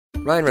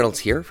Ryan Reynolds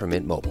here from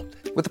Mint Mobile.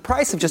 With the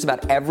price of just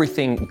about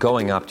everything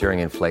going up during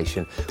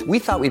inflation, we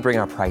thought we'd bring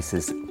our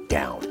prices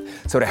down.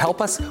 So to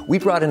help us, we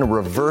brought in a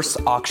reverse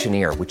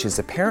auctioneer, which is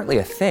apparently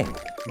a thing.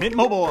 Mint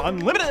Mobile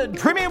Unlimited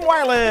Premium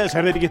Wireless.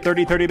 How to get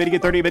 30, 30, bit to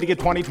get 30, bit to get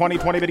 20, 20,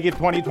 20, bit to get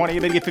 20, 20,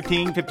 bit to get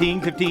 15,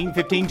 15, 15,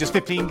 15, just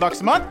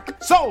 $15 a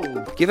month?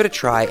 Sold! Give it a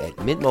try at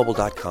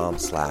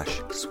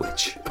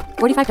mintmobile.com/switch.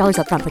 $45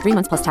 up front for 3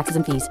 months plus taxes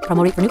and fees.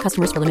 Promo rate for new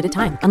customers for limited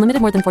time.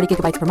 Unlimited more than 40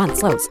 gigabytes per month.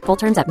 Slows full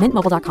terms at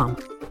mintmobile.com.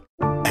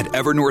 At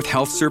Evernorth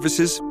Health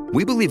Services,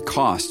 we believe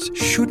costs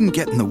shouldn't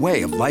get in the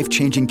way of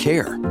life-changing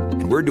care,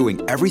 and we're doing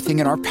everything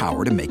in our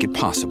power to make it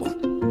possible.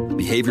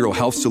 Behavioral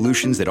health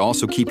solutions that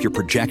also keep your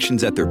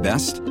projections at their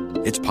best?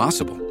 It's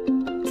possible.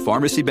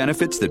 Pharmacy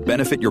benefits that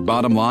benefit your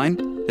bottom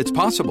line? It's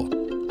possible.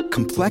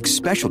 Complex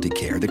specialty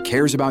care that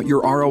cares about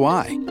your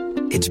ROI?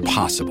 It's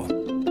possible.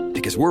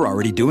 Because we're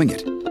already doing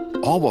it.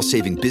 All while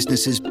saving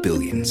businesses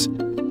billions.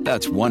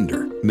 That's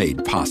Wonder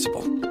made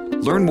possible.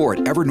 Learn more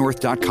at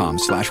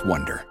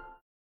evernorth.com/wonder.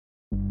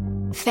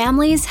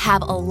 Families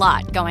have a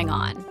lot going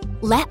on.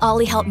 Let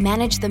Ollie help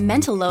manage the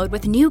mental load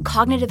with new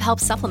cognitive help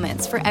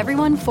supplements for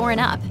everyone 4 and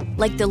up,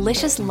 like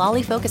delicious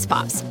Lolly Focus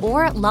Pops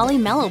or Lolly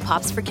Mellow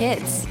Pops for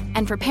kids.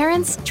 And for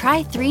parents,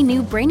 try 3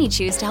 new Brainy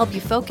Chews to help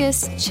you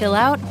focus, chill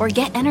out, or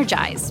get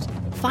energized.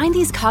 Find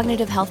these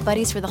cognitive health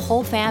buddies for the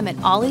whole fam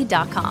at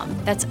ollie.com.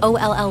 That's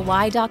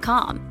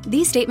OLLY.com.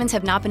 These statements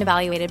have not been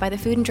evaluated by the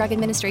Food and Drug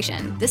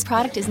Administration. This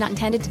product is not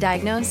intended to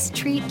diagnose,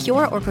 treat,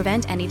 cure, or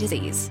prevent any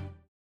disease.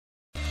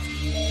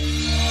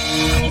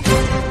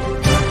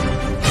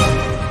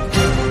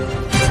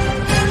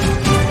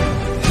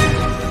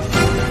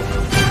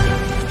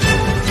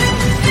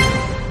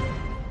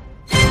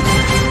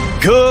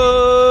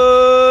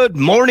 Good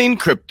morning,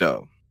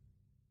 crypto.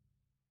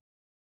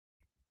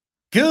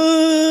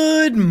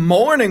 Good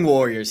morning,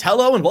 warriors.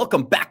 Hello and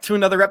welcome back to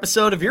another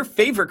episode of your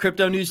favorite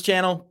crypto news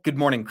channel, Good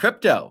Morning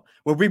Crypto,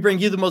 where we bring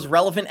you the most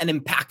relevant and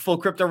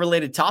impactful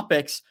crypto-related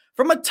topics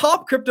from a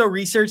top crypto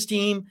research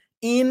team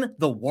in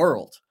the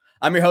world.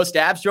 I'm your host,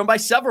 Abs, joined by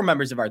several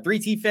members of our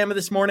 3T family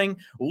this morning.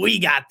 We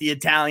got the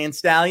Italian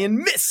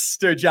stallion,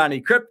 Mr.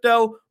 Johnny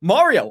Crypto.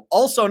 Mario,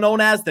 also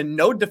known as the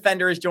Node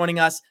Defender, is joining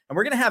us, and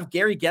we're going to have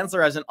Gary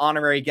Gensler as an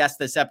honorary guest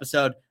this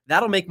episode.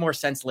 That'll make more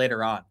sense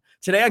later on.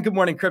 Today on Good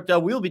Morning Crypto,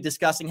 we will be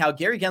discussing how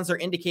Gary Gensler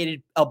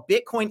indicated a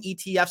Bitcoin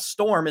ETF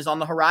storm is on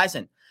the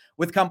horizon,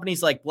 with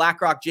companies like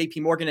BlackRock,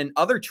 JP Morgan, and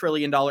other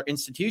trillion-dollar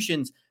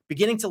institutions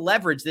beginning to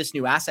leverage this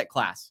new asset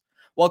class.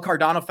 While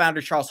Cardano founder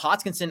Charles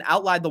Hoskinson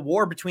outlined the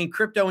war between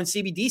crypto and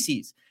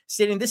CBDCs,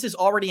 stating this is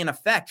already in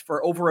effect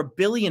for over 1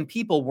 billion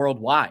people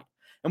worldwide.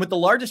 And with the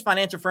largest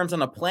financial firms on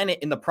the planet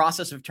in the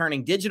process of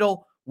turning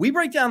digital, we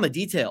break down the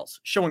details,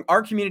 showing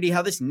our community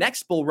how this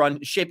next bull run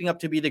is shaping up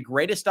to be the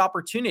greatest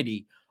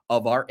opportunity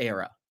of our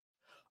era.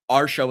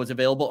 Our show is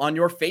available on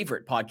your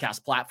favorite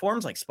podcast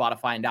platforms like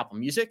Spotify and Apple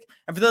Music.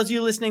 And for those of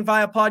you listening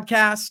via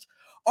podcast,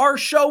 our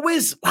show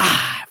is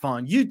live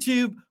on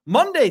YouTube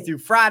Monday through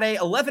Friday,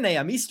 11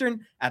 a.m.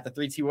 Eastern at the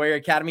 3T Warrior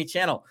Academy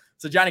channel.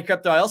 So Johnny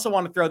Crypto, I also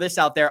want to throw this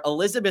out there.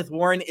 Elizabeth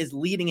Warren is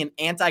leading an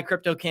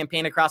anti-crypto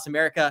campaign across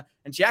America,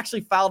 and she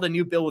actually filed a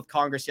new bill with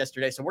Congress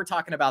yesterday. So we're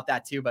talking about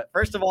that too. But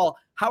first of all,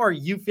 how are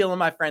you feeling,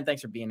 my friend?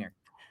 Thanks for being here.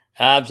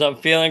 Habs, I'm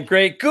feeling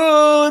great.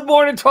 Good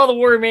morning to all the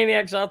Warrior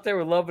Maniacs out there.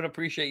 We love and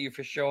appreciate you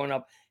for showing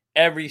up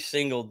every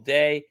single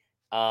day.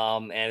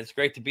 And it's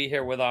great to be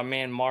here with our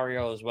man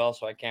Mario as well.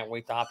 So I can't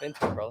wait to hop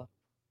into it, brother.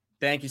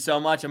 Thank you so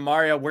much. And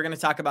Mario, we're going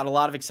to talk about a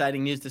lot of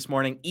exciting news this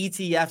morning.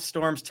 ETF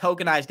storms,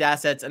 tokenized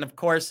assets, and of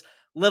course,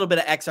 a little bit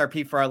of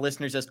XRP for our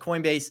listeners as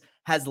Coinbase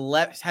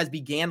has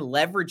began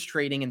leverage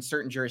trading in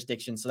certain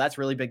jurisdictions. So that's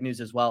really big news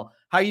as well.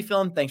 How are you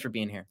feeling? Thanks for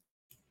being here.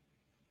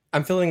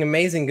 I'm feeling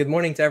amazing. Good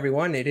morning to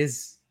everyone. It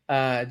is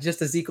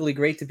just as equally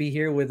great to be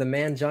here with the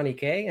man, Johnny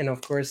K, and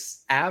of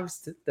course,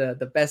 Abs,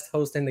 the best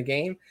host in the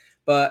game.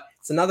 But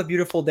it's another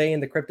beautiful day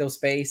in the crypto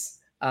space.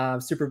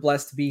 Super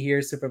blessed to be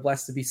here. Super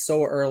blessed to be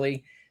so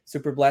early.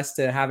 Super blessed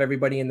to have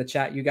everybody in the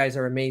chat. You guys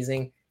are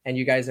amazing, and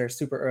you guys are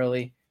super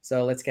early.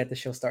 So let's get the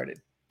show started.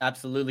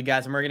 Absolutely,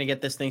 guys. And we're going to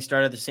get this thing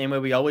started the same way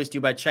we always do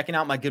by checking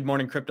out my Good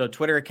Morning Crypto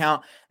Twitter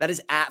account. That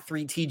is at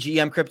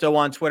 3TGM Crypto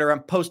on Twitter.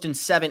 I'm posting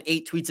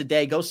 7-8 tweets a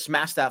day. Go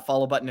smash that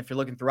follow button if you're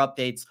looking for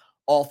updates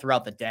all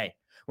throughout the day.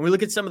 When we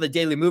look at some of the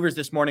daily movers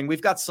this morning,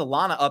 we've got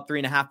Solana up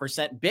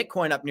 3.5%,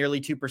 Bitcoin up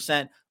nearly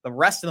 2%, the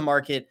rest of the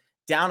market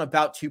down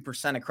about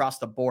 2% across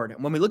the board.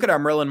 And when we look at our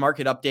Merlin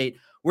market update,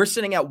 we're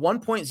sitting at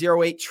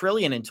 1.08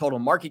 trillion in total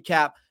market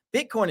cap.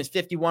 Bitcoin is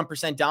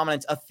 51%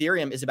 dominance.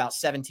 Ethereum is about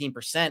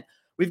 17%.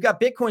 We've got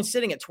Bitcoin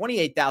sitting at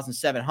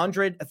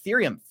 28,700,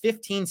 Ethereum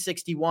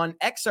 1561,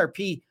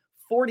 XRP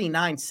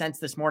 49 cents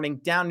this morning,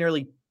 down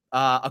nearly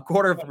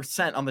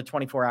 0.25% on the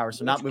 24 hours.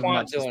 So not moving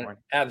much this morning.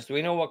 Abs, do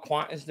we know what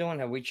Quant is doing?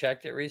 Have we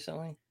checked it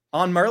recently?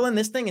 On Merlin,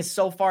 this thing is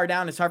so far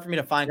down, it's hard for me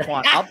to find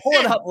quant. I'll pull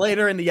it up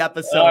later in the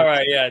episode. All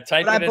right, yeah.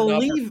 Type but it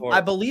I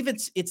believe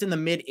it's in the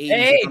mid 80s.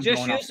 Hey,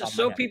 just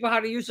show people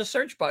how to use the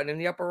search button in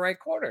the upper right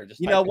corner.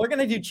 We're going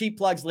to do cheap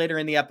plugs later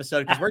in the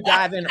episode because we're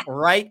diving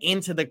right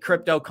into the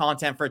crypto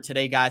content for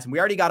today, guys. And we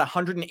already got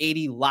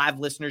 180 live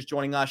listeners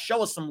joining us.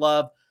 Show us some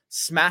love.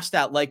 Smash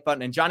that like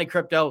button. And Johnny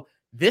Crypto,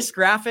 this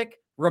graphic,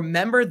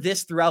 remember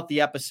this throughout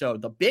the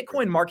episode. The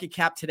Bitcoin market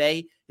cap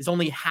today is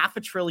only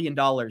 $500 billion.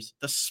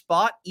 The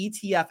spot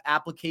ETF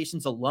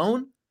applications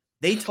alone,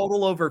 they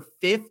total over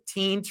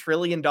 $15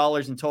 trillion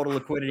in total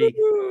liquidity.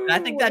 And I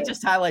think that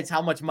just highlights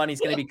how much money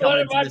is going to be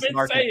coming into this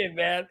market. Saying,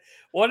 man?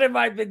 What have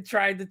I been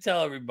trying to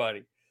tell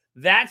everybody?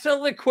 That's a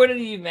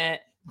liquidity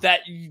event.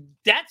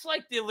 That's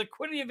like the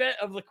liquidity event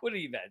of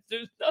liquidity events.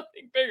 There's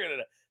nothing bigger than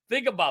that.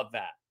 Think about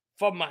that.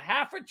 From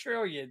 $500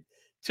 billion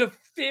to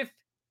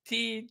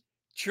 15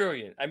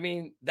 trillion. I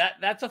mean,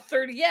 that's a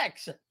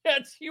 30x.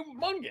 That's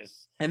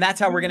humongous. And that's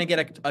how we're going to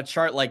get a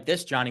chart like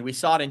this, Johnny. We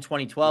saw it in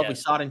 2012. Yes. We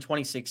saw it in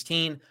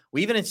 2016.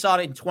 We even saw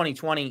it in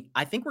 2020.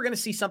 I think we're going to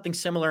see something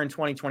similar in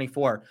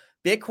 2024.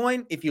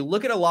 Bitcoin, if you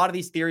look at a lot of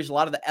these theories, a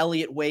lot of the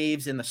Elliott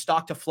waves and the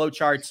stock to flow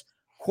charts,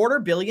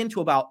 quarter million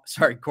to about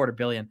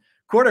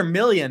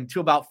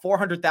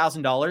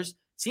 $400,000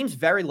 seems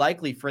very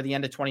likely for the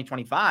end of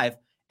 2025.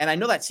 And I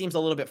know that seems a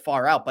little bit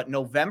far out, but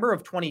November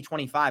of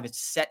 2025, it's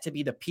set to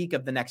be the peak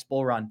of the next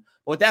bull run.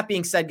 But with that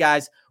being said,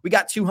 guys, we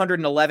got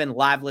 211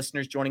 live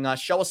listeners joining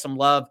us. Show us some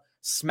love.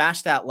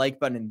 Smash that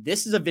like button. And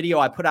this is a video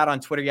I put out on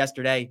Twitter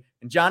yesterday.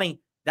 And Johnny,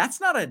 that's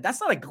not a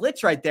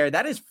glitch right there.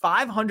 That is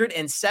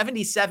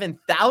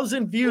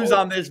 577,000 views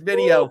on this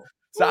video.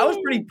 So I was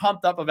pretty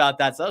pumped up about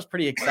that. So that was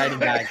pretty exciting,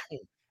 guys.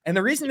 And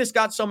the reason this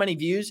got so many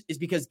views is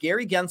because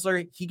Gary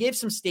Gensler, he gave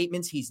some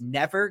statements he's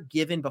never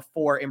given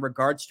before in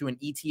regards to an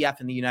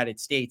ETF in the United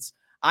States.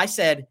 I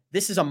said,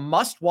 this is a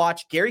must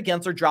watch. Gary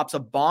Gensler drops a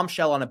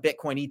bombshell on a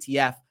Bitcoin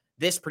ETF.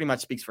 This pretty much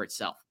speaks for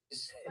itself. But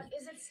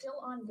is it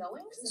still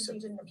ongoing since you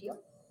didn't appeal?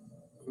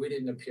 We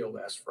didn't appeal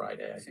last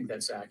Friday. I think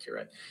that's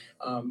accurate.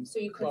 So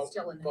you could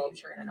still in the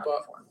future in another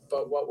form.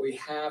 But what we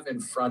have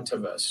in front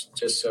of us,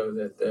 just so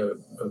that the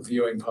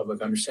viewing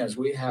public understands,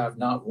 we have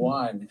not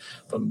one,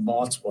 but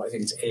multiple, I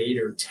think it's 8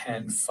 or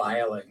 10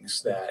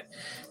 filings that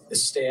the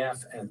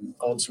staff and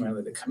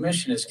ultimately the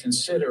commission is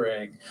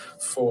considering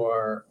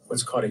for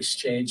what's called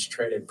exchange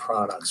traded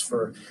products,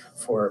 for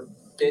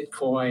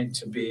Bitcoin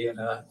to be in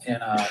a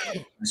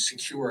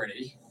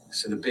security.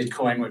 So the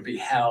Bitcoin would be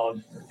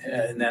held,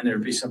 and then there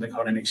would be something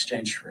called an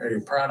exchange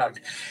traded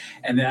product,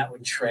 and that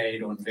would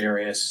trade on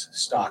various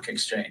stock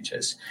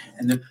exchanges.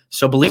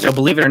 So believe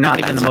it or not,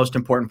 even the most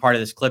important part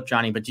of this clip,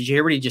 Johnny, but did you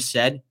hear what he just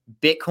said?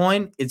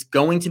 Bitcoin is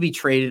going to be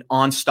traded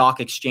on stock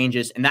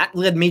exchanges, and that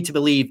led me to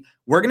believe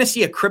we're going to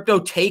see a crypto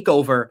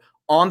takeover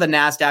on the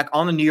NASDAQ,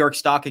 on the New York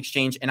Stock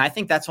Exchange, and I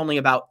think that's only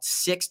about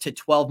 6 to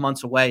 12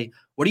 months away.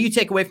 What do you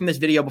take away from this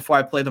video before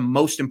I play the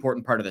most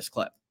important part of this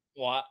clip?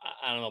 Well,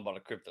 I don't know about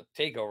a crypto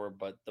takeover,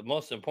 but the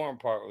most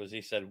important part was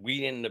he said we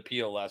didn't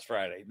appeal last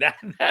Friday.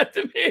 That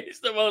to me is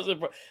the most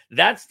important.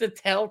 That's the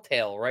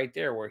telltale right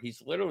there, where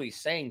he's literally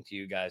saying to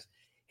you guys,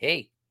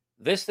 hey,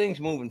 this thing's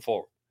moving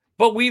forward.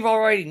 But we've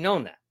already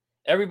known that.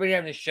 Everybody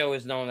on this show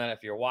has known that.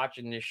 If you're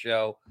watching this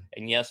show,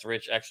 and yes,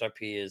 Rich,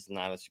 XRP is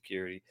not a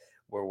security.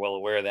 We're well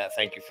aware of that.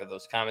 Thank you for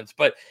those comments.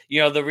 But,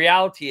 the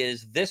reality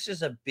is this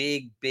is a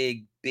big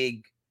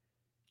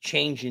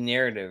change in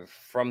narrative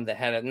from the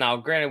head of. Now,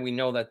 granted, we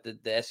know that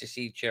the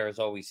SEC chair has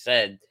always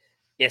said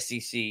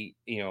SEC,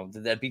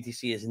 that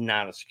BTC is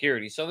not a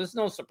security. So there's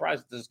no surprise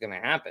that this is going to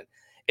happen.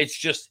 It's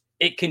just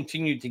it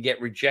continued to get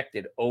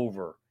rejected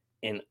over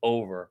and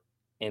over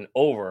and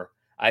over.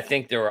 I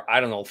think there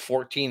are,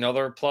 14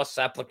 other plus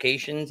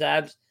applications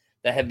abs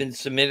that have been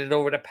submitted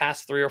over the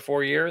past 3 or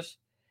 4 years.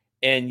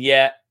 And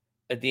yet,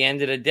 at the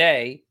end of the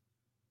day,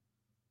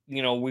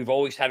 we've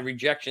always had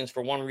rejections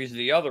for one reason or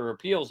the other,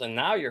 appeals, and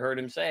now you heard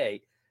him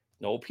say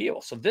no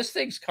appeal. So this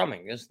thing's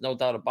coming. There's no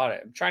doubt about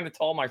it. I'm trying to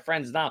tell all my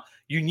friends now,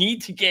 you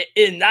need to get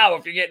in now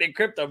if you're getting in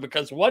crypto,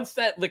 because once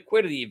that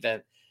liquidity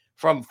event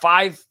from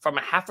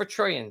 $500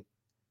 billion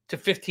to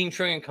 15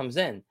 trillion comes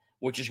in,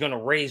 which is going to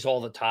raise all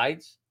the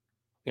tides,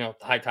 the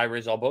high tide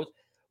raises all boats.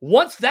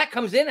 Once that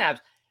comes in, abs,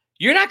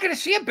 you're not going to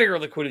see a bigger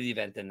liquidity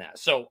event than that.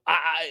 So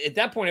at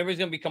that point, everybody's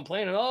going to be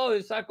complaining, oh,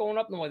 it's not going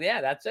up no more.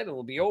 Yeah, that's it.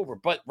 It'll be over.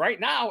 But right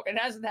now, it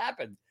hasn't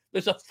happened.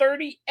 There's a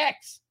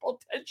 30x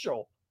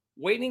potential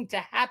waiting to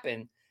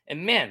happen.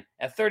 And man,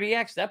 at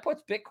 30x, that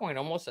puts Bitcoin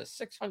almost at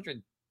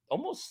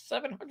almost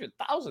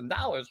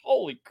 $700,000.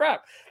 Holy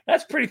crap.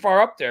 That's pretty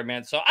far up there,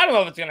 man. So I don't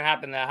know if it's going to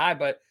happen that high,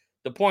 but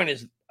the point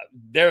is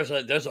there's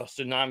a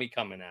tsunami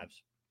coming, abs.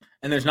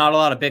 And there's not a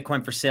lot of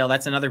Bitcoin for sale.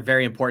 That's another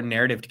very important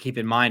narrative to keep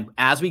in mind.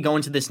 As we go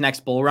into this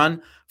next bull run,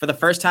 for the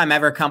first time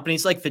ever,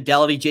 companies like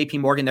Fidelity,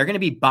 JP Morgan, they're going to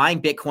be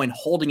buying Bitcoin,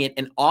 holding it,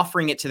 and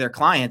offering it to their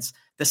clients.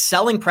 The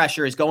selling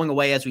pressure is going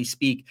away as we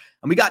speak.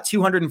 And we got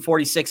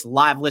 246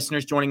 live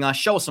listeners joining us.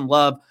 Show us some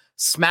love.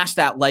 Smash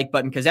that like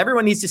button, because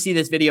everyone needs to see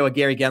this video of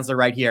Gary Gensler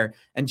right here.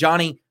 And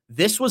Johnny,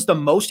 This was the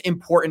most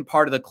important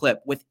part of the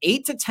clip. With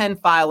 8 to 10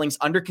 filings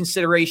under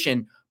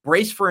consideration,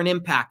 brace for an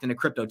impact in a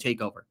crypto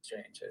takeover.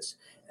 Changes.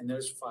 And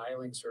those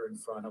filings are in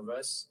front of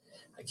us.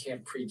 I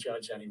can't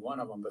prejudge any one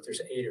of them, but there's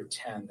 8 or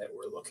 10 that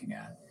we're looking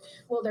at.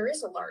 Well, there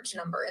is a large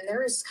number, and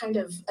there is kind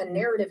of a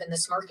narrative in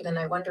this market, and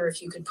I wonder if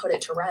you could put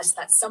it to rest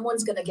that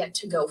someone's going to get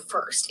to go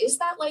first. Is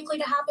that likely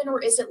to happen, or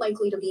is it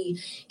likely to be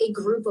a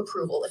group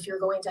approval? If you're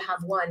going to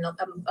have one,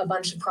 a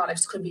bunch of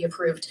products could be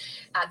approved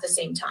at the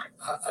same time.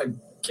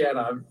 Again,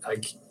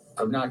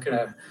 I'm not going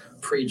to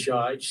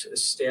prejudge. The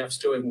staff's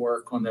doing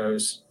work on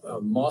those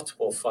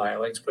multiple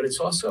filings, but it's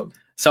also...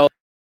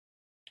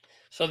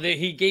 So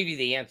he gave you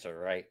the answer,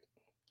 right?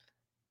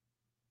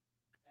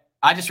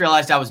 I just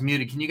realized I was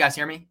muted. Can you guys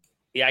hear me?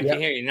 Yeah, I can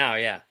hear you now,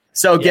 yeah.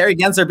 So Gary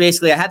Gensler,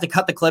 basically, I had to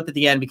cut the clip at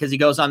the end because he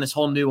goes on this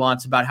whole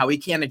nuance about how he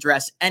can't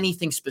address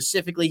anything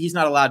specifically. He's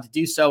not allowed to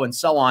do so and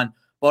so on.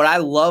 But I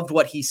loved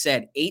what he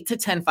said. 8 to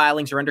 10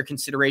 filings are under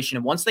consideration.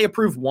 And once they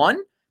approve one,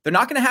 they're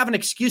not going to have an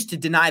excuse to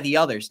deny the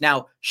others.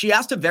 Now, she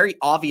asked a very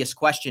obvious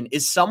question.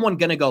 Is someone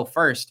going to go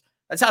first?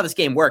 That's how this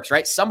game works,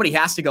 right? Somebody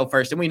has to go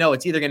first. And we know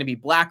it's either going to be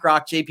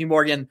BlackRock, JP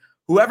Morgan,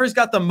 whoever's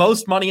got the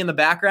most money in the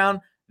background.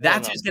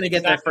 That's who's going to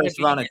get their first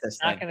run at this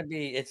thing.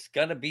 It's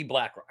going to be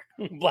BlackRock.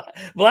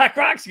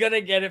 BlackRock's going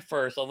to get it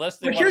first. Unless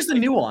but here's the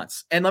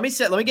nuance. And let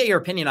me get your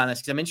opinion on this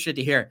because I'm interested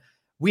to hear.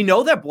 We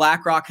know that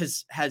BlackRock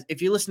has,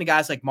 if you listen to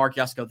guys like Mark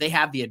Yusko, they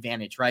have the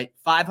advantage, right?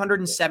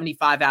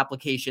 575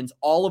 applications.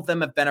 All of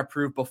them have been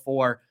approved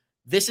before.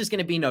 This is going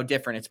to be no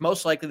different. It's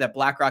most likely that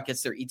BlackRock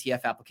gets their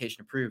ETF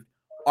application approved.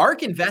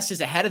 ARK Invest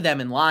is ahead of them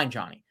in line,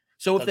 Johnny.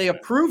 So if they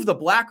approve the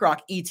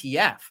BlackRock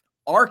ETF,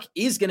 ARK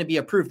is going to be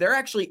approved. They're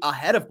actually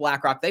ahead of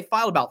BlackRock. They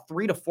filed about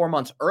 3 to 4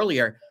 months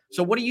earlier.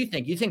 So what do you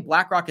think? You think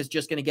BlackRock is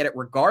just going to get it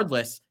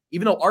regardless,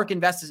 even though ARK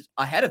Invest is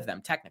ahead of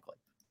them technically?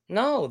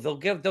 No,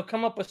 they'll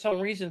come up with some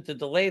reason to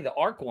delay the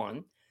ARK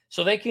one,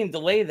 so they can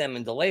delay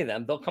them.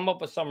 They'll come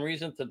up with some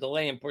reason to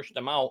delay and push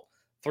them out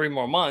 3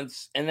 more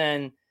months, and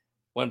then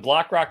when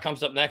BlackRock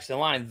comes up next in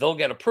line, they'll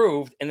get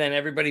approved, and then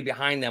everybody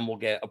behind them will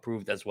get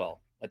approved as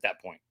well. At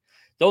that point,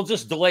 they'll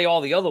just delay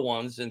all the other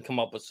ones and come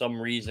up with some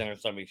reason or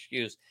some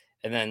excuse.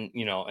 And then,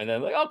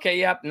 like, okay,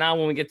 yep. Now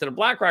when we get to the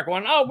BlackRock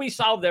one, we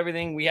solved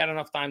everything. We had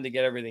enough time to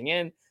get everything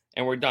in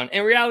and we're done.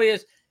 And reality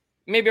is,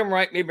 maybe I'm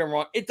right, maybe I'm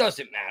wrong. It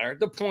doesn't matter.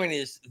 The point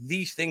is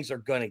these things are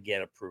going to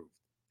get approved.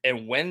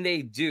 And when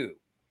they do,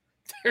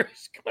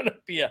 there's going to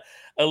be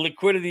a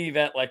liquidity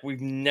event like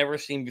we've never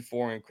seen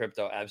before in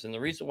crypto apps. And the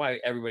reason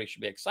why everybody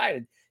should be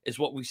excited is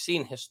what we've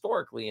seen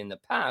historically in the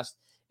past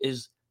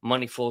is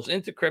money flows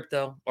into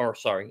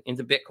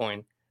into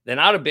Bitcoin, then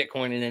out of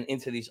Bitcoin, and then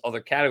into these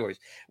other categories.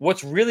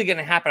 What's really going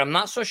to happen, I'm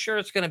not so sure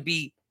it's going to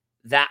be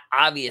that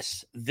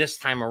obvious this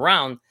time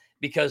around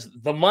because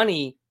the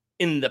money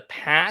in the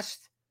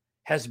past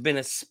has been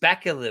a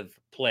speculative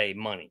play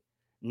money.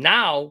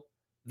 Now,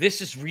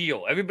 this is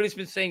real. Everybody's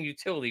been saying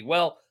utility.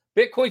 Well,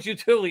 Bitcoin's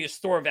utility is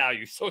store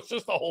value, so it's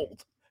just a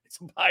hold. It's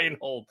a buy and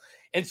hold.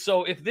 And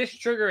so if this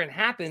triggering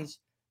happens,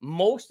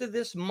 most of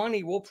this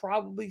money will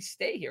probably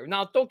stay here.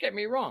 Now, don't get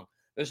me wrong.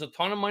 There's a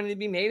ton of money to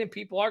be made and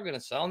people are going to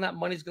sell and that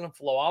money's going to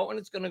flow out and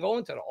it's going to go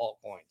into the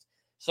altcoins.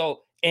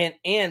 So,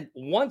 and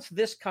once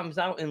this comes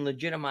out and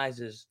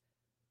legitimizes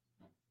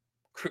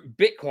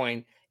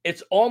Bitcoin,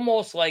 it's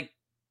almost like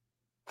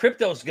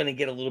crypto is going to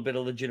get a little bit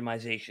of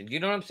legitimization. You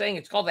know what I'm saying?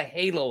 It's called the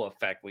halo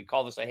effect. We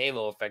call this a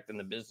halo effect in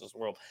the business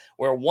world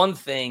where one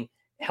thing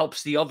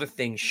helps the other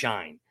thing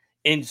shine.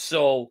 And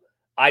so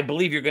I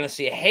believe you're going to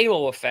see a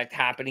halo effect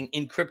happening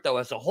in crypto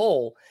as a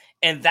whole.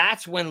 And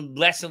that's when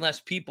less and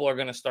less people are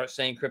going to start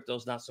saying crypto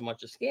is not so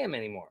much a scam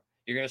anymore.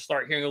 You're going to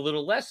start hearing a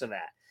little less of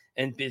that.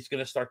 And it's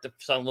going to start to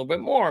sound a little bit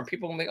more. And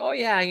people will be like, oh,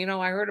 yeah,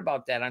 I heard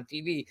about that on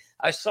TV.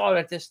 I saw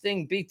that this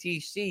thing,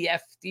 BTC,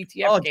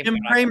 FTTF. Oh, Jim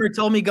Cramer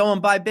told me go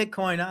and buy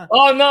Bitcoin, huh?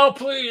 Oh, no,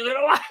 please.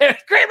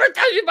 Cramer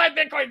tells you buy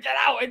Bitcoin. Get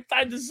out. It's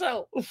time to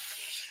sell.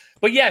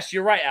 But yes,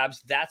 you're right,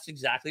 Abs. That's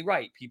exactly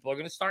right. People are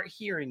going to start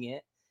hearing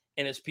it.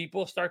 And as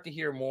people start to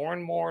hear more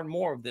and more and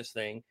more of this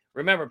thing,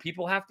 remember,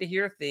 people have to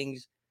hear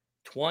things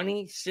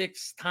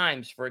 26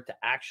 times for it to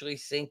actually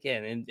sink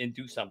in and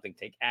do something,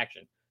 take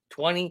action.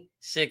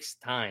 26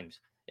 times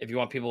if you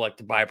want people like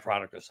to buy a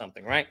product or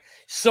something, right?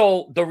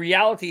 So the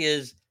reality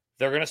is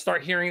they're going to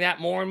start hearing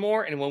that more and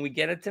more. And when we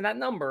get it to that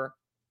number,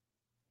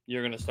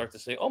 you're going to start to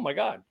say, oh my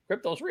God,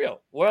 crypto's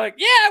real. We're like,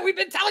 yeah, we've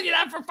been telling you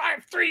that for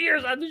 3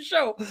 years on this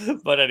show.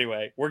 But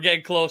anyway, we're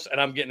getting close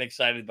and I'm getting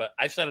excited, but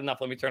I've said enough.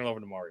 Let me turn it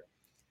over to Mario.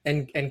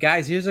 And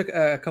guys, here's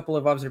a couple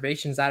of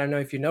observations. I don't know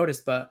if you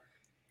noticed, but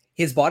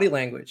his body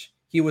language,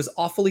 he was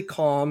awfully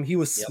calm. He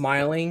was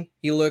smiling.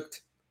 He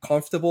looked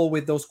comfortable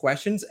with those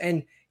questions,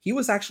 and he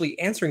was actually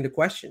answering the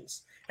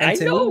questions. And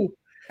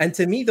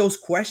to me, those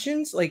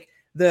questions, like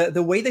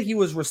the way that he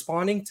was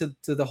responding to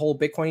the whole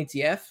Bitcoin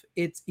ETF,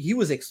 he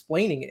was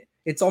explaining it.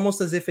 It's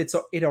almost as if it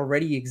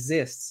already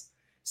exists.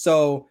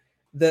 So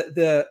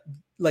the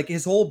like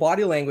his whole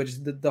body language,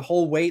 the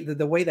whole way,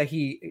 the way that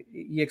he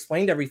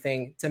explained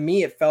everything, to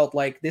me, it felt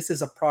like this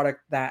is a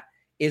product that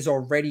is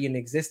already in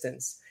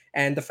existence.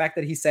 And the fact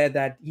that he said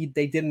that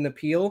they didn't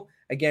appeal,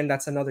 again,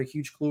 that's another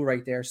huge clue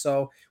right there.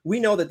 So we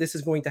know that this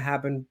is going to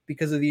happen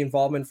because of the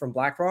involvement from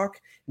BlackRock.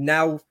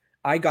 Now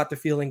I got the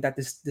feeling that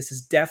this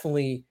is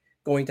definitely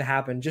going to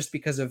happen just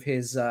because of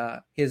his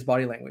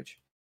body language.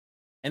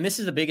 And this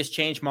is the biggest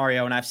change,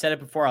 Mario. And I've said it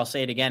before, I'll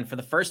say it again. For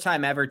the first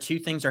time ever, two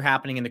things are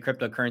happening in the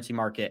cryptocurrency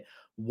market.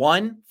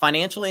 One,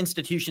 financial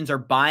institutions are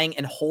buying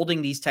and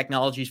holding these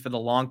technologies for the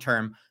long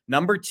term.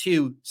 Number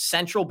two,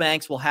 central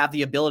banks will have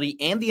the ability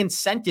and the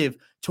incentive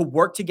to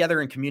work together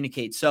and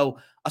communicate. So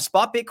a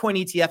spot Bitcoin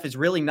ETF is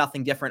really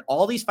nothing different.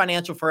 All these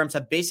financial firms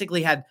have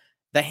basically had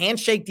the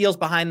handshake deals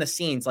behind the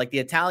scenes, like the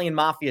Italian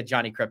mafia,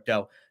 Johnny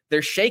Crypto.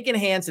 They're shaking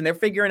hands and they're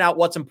figuring out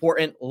what's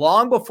important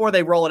long before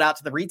they roll it out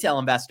to the retail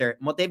investor.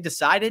 And what they've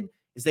decided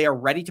is they are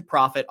ready to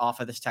profit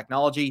off of this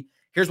technology.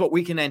 Here's what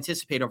we can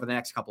anticipate over the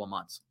next couple of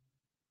months.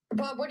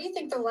 Bob, what do you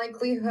think the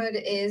likelihood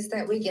is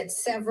that we get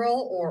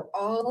several or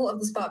all of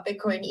the spot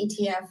Bitcoin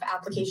ETF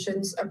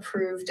applications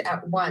approved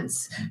at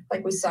once,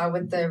 like we saw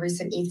with the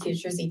recent ETH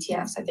futures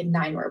ETFs? I think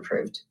 9 were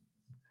approved.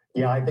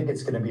 Yeah, I think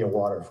it's going to be a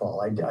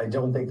waterfall. I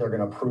don't think they're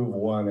going to approve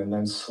one and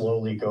then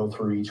slowly go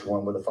through each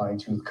one with a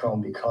fine-tooth comb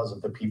because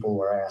of the people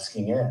who are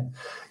asking in.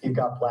 You've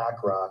got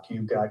BlackRock,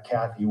 you've got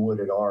Kathy Wood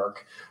at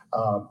ARK,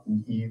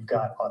 you've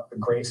got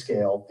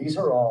Grayscale. These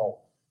are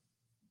all,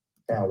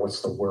 now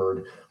what's the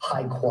word,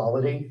 high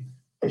quality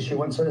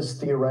issuances,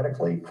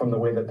 theoretically, from the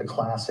way that the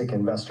classic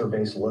investor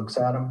base looks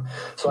at them.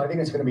 So I think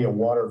it's going to be a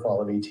waterfall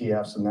of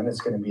ETFs, and then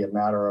it's going to be a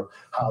matter of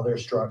how they're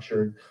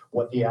structured,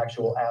 what the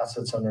actual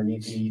assets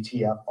underneath the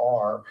ETF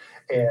are,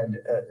 and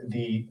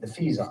the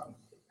fees on them.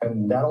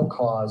 And that'll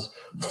cause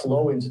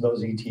flow into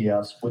those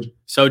ETFs.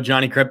 So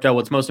Johnny Crypto,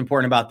 what's most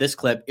important about this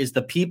clip is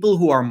the people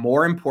who are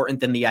more important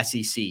than the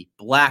SEC,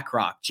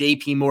 BlackRock,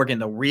 JP Morgan,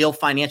 the real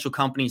financial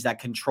companies that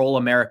control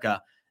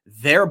America.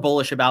 They're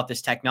bullish about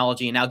this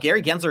technology. And now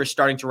Gary Gensler is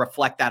starting to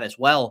reflect that as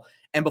well.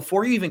 And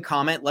before you even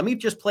comment, let me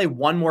just play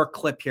one more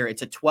clip here.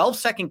 It's a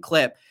 12-second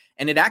clip,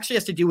 and it actually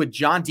has to do with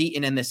John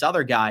Deaton and this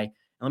other guy. And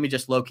let me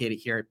just locate it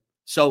here.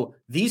 So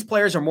these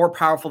players are more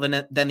powerful than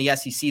the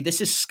SEC. This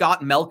is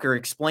Scott Melker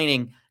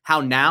explaining how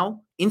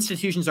now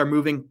institutions are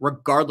moving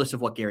regardless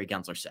of what Gary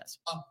Gensler says.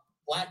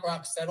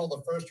 BlackRock settled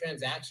the first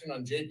transaction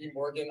on JP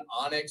Morgan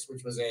Onyx,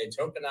 which was a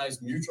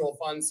tokenized mutual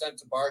fund sent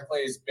to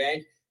Barclays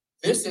Bank.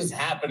 This is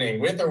happening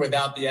with or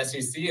without the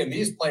SEC, and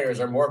these players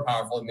are more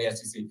powerful than the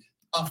SEC.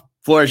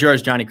 Floor is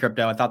yours, Johnny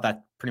Crypto. I thought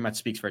that pretty much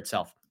speaks for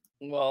itself.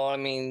 Well, I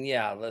mean,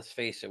 yeah, let's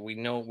face it. We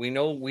know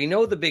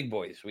the big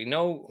boys. We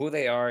know who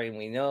they are, and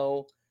we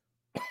know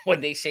when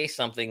they say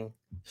something,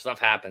 stuff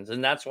happens.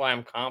 And that's why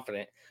I'm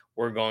confident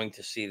we're going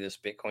to see this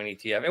Bitcoin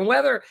ETF. And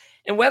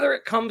whether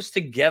it comes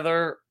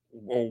together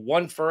or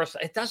one first,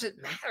 it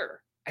doesn't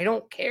matter. I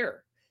don't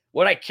care.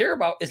 What I care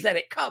about is that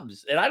it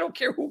comes, and I don't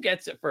care who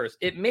gets it first.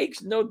 It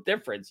makes no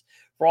difference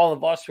for all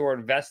of us who are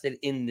invested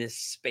in this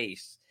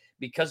space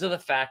because of the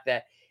fact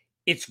that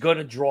it's going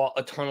to draw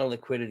a ton of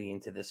liquidity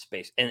into this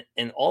space.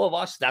 And all of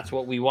us, that's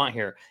what we want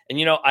here. And,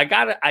 you know, I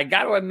gotta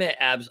admit,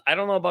 Abs, I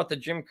don't know about the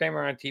Jim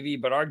Cramer on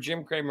TV, but our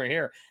Jim Cramer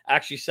here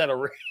actually said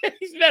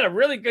he's made a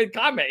really good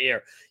comment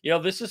here. You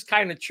know, this is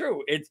kind of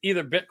true. It's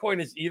either Bitcoin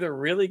is either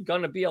really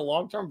going to be a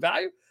long-term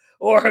value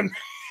or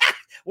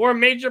a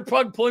major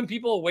plug pulling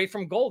people away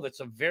from gold.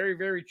 It's a very,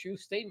 very true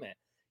statement,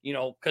 you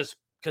know, because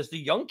the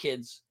young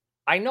kids,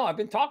 I know I've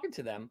been talking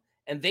to them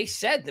and they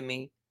said to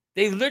me,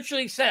 they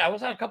literally said, I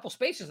was on a couple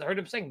spaces. I heard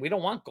them saying, we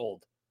don't want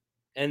gold.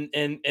 And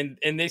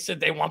they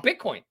said they want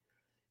Bitcoin.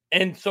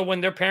 And so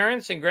when their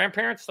parents and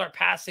grandparents start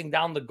passing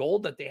down the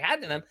gold that they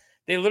had to them,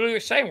 they literally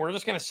are saying, we're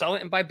just going to sell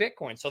it and buy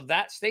Bitcoin. So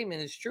that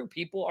statement is true.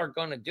 People are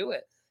going to do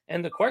it.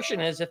 And the question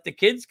is, if the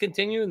kids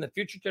continue in the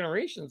future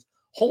generations,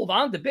 hold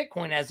on to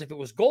Bitcoin as if it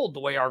was gold, the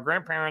way our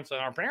grandparents and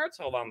our parents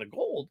held on to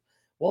gold,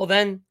 well,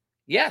 then,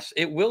 yes,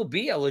 it will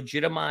be a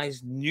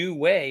legitimized new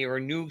way or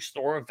a new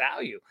store of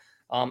value.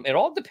 It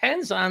all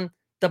depends on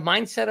the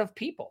mindset of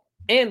people.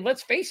 And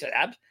let's face it,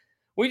 Abs,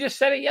 we just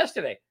said it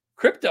yesterday.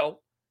 Crypto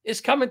is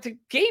coming to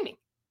gaming.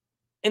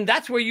 And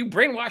that's where you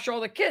brainwash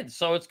all the kids.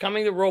 So it's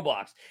coming to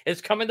Roblox.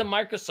 It's coming to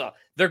Microsoft.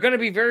 They're going to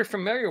be very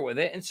familiar with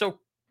it. And so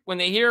when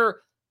they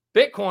hear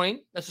Bitcoin,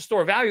 that's a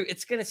store of value,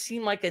 it's going to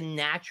seem like a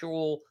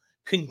natural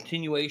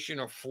continuation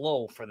or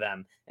flow for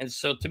them. And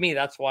so to me,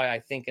 that's why I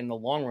think in the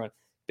long run,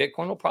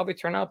 Bitcoin will probably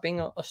turn out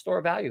being a store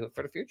of value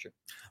for the future.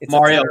 It's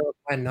Mario,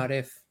 and not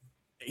if.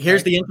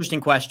 Here's the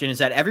interesting question is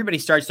that everybody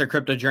starts their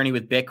crypto journey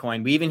with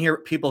Bitcoin. We even hear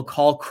people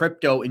call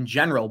crypto in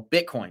general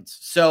Bitcoins.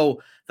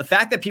 So the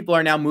fact that people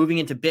are now moving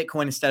into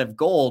Bitcoin instead of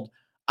gold,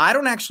 I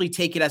don't actually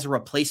take it as a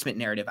replacement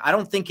narrative. I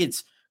don't think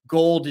it's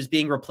gold is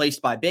being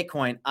replaced by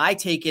Bitcoin. I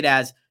take it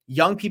as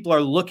young people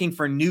are looking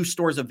for new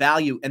stores of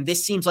value. And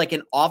this seems like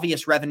an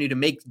obvious revenue to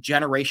make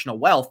generational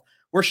wealth.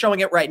 We're showing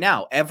it right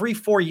now. Every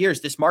 4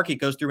 years, this market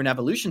goes through an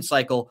evolution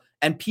cycle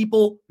and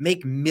people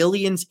make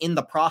millions in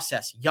the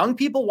process. Young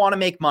people want to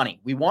make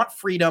money. We want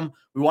freedom.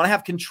 We want to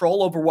have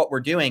control over what we're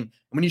doing. And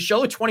when you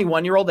show a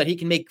 21-year-old that he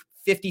can make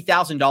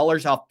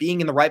 $50,000 off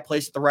being in the right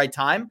place at the right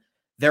time,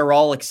 they're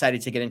all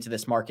excited to get into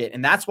this market.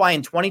 And that's why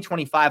in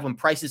 2025, when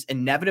prices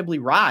inevitably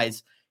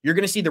rise, you're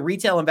going to see the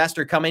retail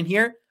investor come in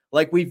here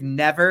like we've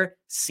never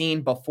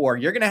seen before.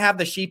 You're going to have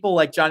the sheeple,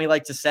 like Johnny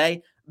liked to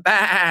say,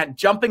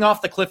 jumping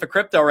off the cliff of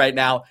crypto right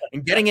now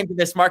and getting into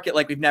this market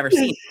like we've never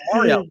seen.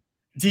 Mario,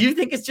 do you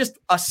think it's just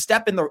a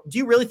step do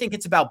you really think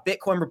it's about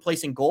Bitcoin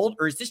replacing gold,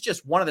 or is this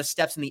just one of the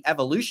steps in the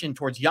evolution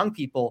towards young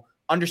people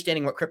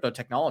understanding what crypto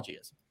technology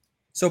is?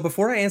 So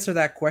before I answer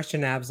that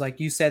question, Abs, like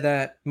you said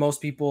that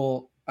most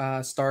people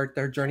start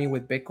their journey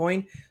with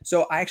Bitcoin.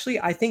 So I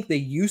think they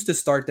used to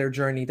start their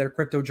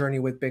crypto journey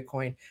with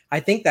Bitcoin. I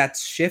think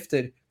that's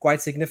shifted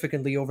quite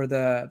significantly over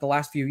the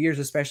last few years,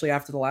 especially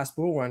after the last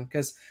bull run,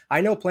 because I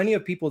know plenty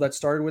of people that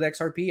started with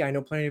XRP. I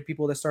know plenty of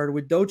people that started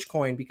with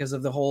Dogecoin because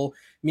of the whole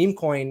meme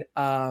coin,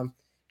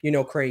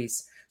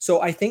 craze.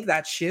 So I think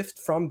that shift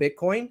from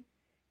Bitcoin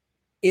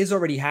is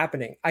already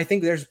happening. I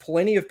think there's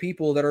plenty of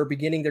people that are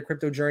beginning their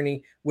crypto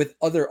journey with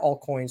other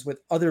altcoins, with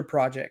other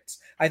projects.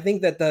 I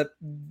think that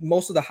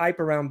most of the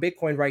hype around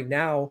Bitcoin right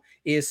now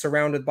is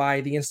surrounded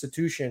by the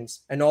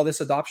institutions and all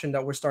this adoption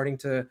that we're starting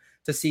to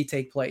see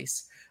take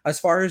place. As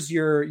far as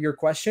your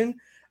question,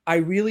 I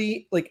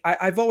really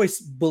I've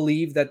always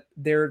believed that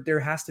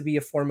there has to be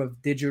a form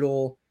of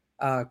digital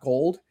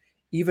gold,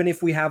 even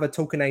if we have a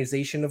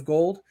tokenization of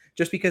gold,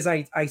 just because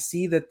I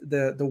see that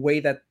the way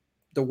that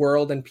the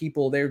world and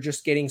people, they're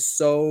just getting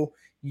so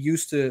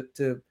used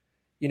to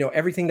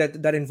everything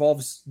that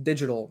involves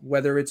digital,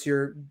 whether it's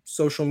your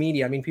social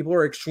media. I mean, people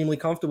are extremely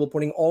comfortable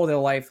putting all their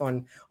life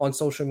on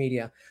social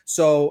media.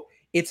 So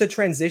it's a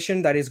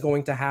transition that is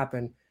going to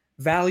happen.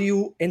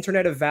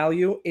 Internet of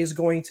value is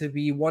going to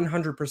be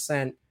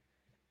 100%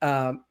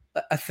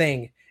 a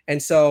thing.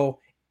 And so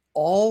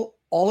all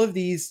of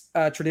these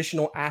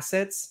traditional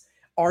assets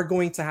are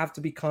going to have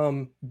to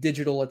become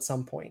digital at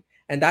some point.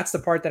 And that's the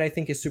part that I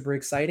think is super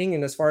exciting.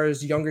 And as far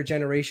as younger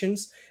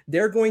generations,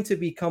 they're going to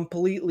be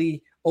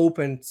completely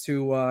open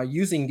to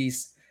using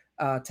these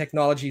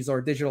technologies or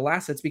digital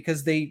assets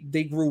because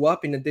they grew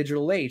up in a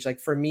digital age.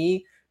 Like for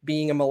me,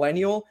 being a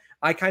millennial,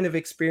 I kind of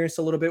experienced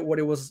a little bit what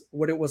it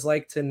was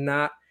like to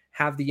not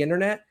have the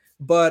internet.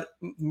 But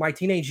my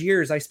teenage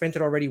years, I spent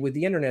it already with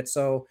the internet.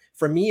 So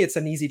for me, it's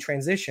an easy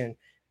transition.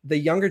 The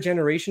younger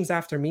generations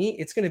after me,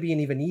 it's going to be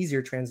an even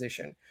easier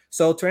transition.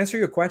 So to answer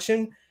your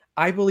question,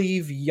 I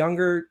believe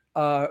younger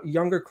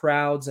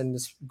crowds and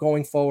this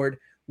going forward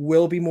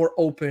will be more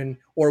open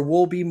or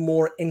will be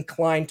more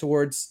inclined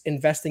towards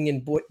investing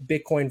in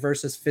Bitcoin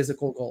versus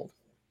physical gold.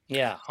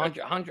 Yeah,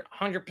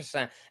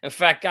 100%. In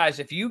fact, guys,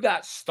 if you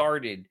got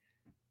started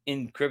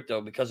in crypto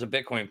because of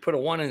Bitcoin, put a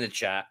 1 in the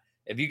chat.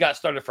 If you got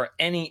started for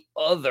any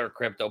other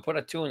crypto, put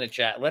a 2 in the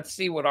chat. Let's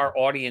see what our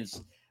audience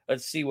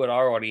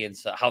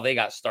how they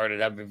got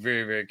started. I'd be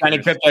very, very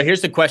curious. Crypto,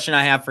 here's the question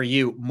I have for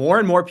you. More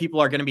and more people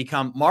are going to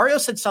become, Mario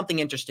said something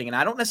interesting, and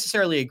I don't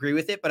necessarily agree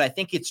with it, but I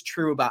think it's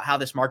true about how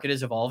this market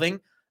is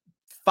evolving.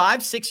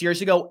 5-6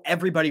 years ago,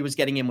 everybody was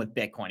getting in with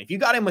Bitcoin. If you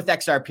got in with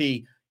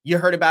XRP, you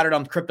heard about it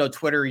on crypto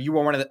Twitter, you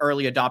were one of the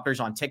early adopters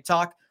on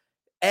TikTok.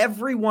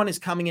 Everyone is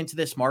coming into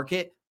this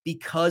market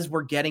because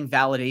we're getting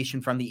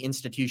validation from the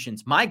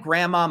institutions. My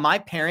grandma, my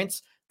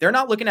parents, they're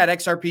not looking at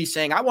XRP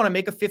saying, I want to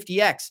make a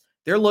 50X.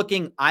 They're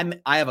looking, I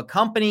have a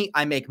company,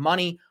 I make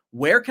money.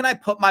 Where can I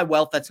put my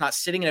wealth that's not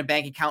sitting in a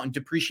bank account and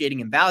depreciating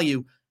in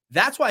value?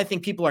 That's why I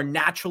think people are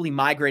naturally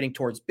migrating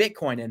towards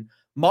Bitcoin. And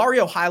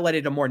Mario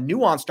highlighted a more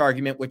nuanced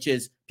argument, which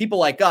is people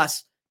like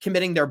us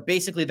committing their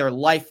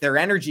life, their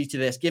energy to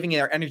this, giving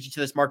their energy to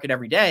this market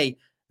every day.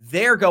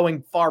 They're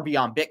going far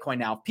beyond Bitcoin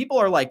now. If people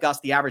are like us,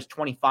 the average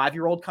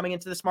 25-year-old coming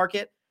into this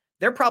market,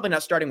 they're probably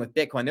not starting with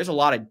Bitcoin. There's a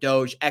lot of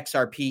Doge,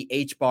 XRP,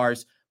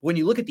 H-bars. When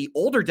you look at the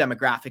older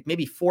demographic,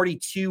 maybe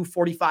 42,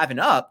 45 and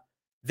up,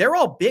 they're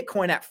all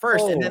Bitcoin at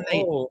first. And then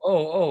they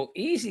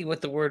easy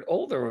with the word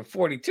older with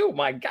 42.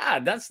 My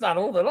God, that's not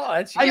old at all.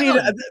 That's young. I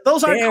mean,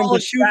 those aren't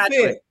college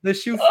graduates. The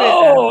shoe fit.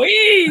 Oh,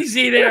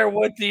 easy there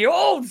with the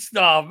old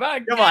stuff. My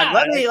Come God, on,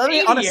 let me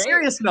on a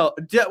serious note.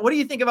 What do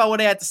you think about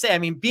what I had to say? I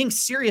mean, being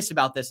serious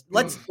about this,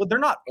 well, they're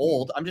not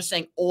old. I'm just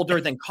saying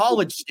older than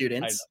college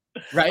students,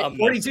 right?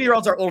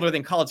 42-year-olds are older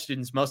than college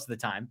students most of the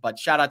time, but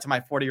shout out to my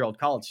 40-year-old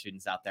college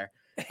students out there.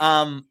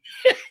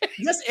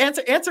 Just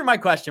answer my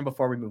question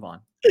before we move on.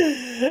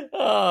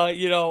 I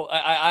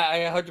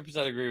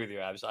 100% agree with you,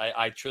 Abs.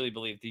 I truly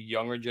believe the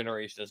younger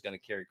generation is going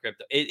to carry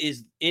crypto.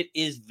 It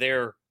is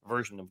their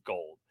version of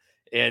gold.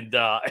 And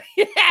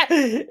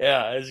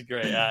it's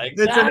great.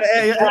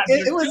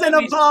 It was an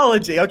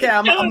apology. Okay,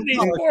 I'm these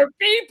poor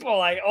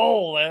people.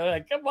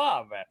 Come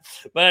on, man.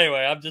 But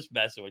anyway, I'm just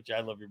messing with you.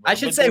 I love you, bro. I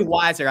should say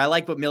wiser. I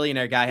like what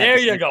Millionaire Guy had. There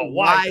to you say. go.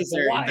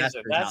 Wiser.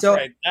 That's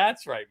right.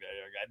 That's right,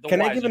 Millionaire Guy.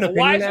 Can I give an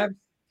opinion, Abs?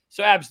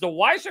 So, Abs, the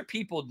wiser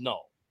people know.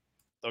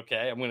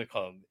 Okay, I'm going to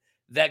call them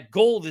that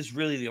gold is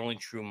really the only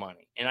true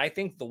money, and I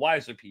think the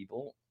wiser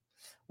people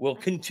will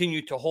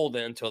continue to hold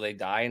it until they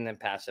die and then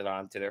pass it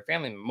on to their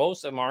family.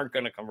 Most of them aren't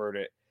going to convert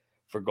it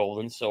for gold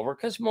and silver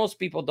because most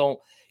people don't,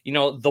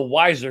 the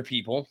wiser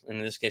people,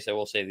 in this case, I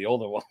will say the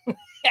older one.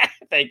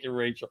 Thank you,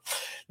 Rachel.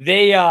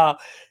 They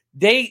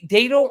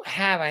they don't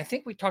have, I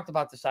think we talked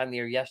about this on the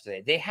air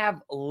yesterday, they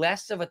have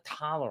less of a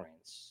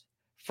tolerance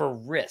for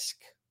risk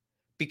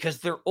because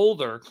they're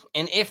older.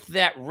 And if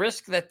that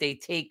risk that they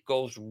take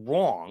goes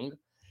wrong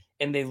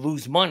and they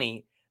lose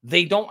money,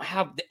 they don't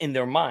have, in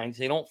their minds,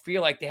 they don't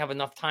feel like they have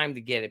enough time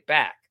to get it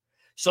back.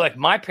 So like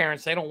my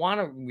parents, they don't want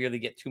to really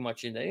get too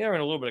much into it. They're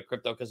in a little bit of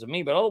crypto because of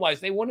me, but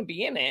otherwise they wouldn't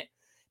be in it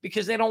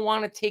because they don't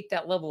want to take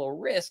that level of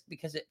risk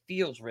because it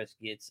feels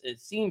risky. It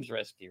seems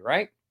risky,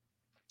 right?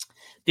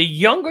 The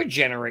younger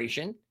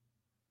generation,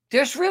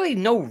 there's really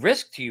no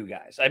risk to you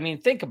guys. I mean,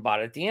 think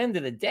about it. At the end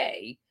of the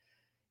day,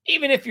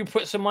 even if you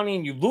put some money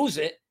and you lose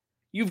it,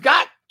 you've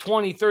got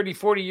 20, 30,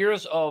 40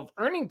 years of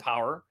earning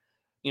power,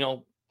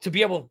 to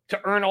be able to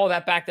earn all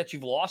that back that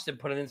you've lost and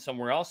put it in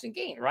somewhere else and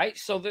gain, right?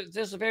 So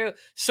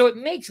so it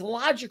makes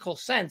logical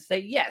sense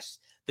that yes,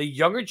 the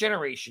younger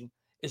generation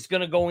is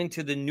going to go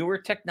into the newer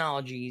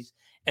technologies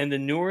and the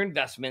newer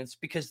investments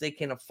because they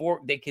can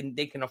afford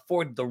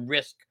the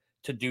risk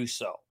to do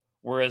so,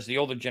 whereas the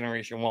older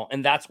generation won't.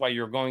 And that's why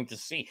you're going to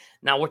see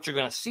now what you're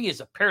going to see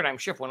is a paradigm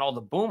shift when all the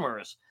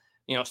boomers,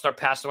 start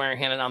passing away and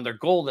handing down their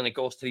gold, and it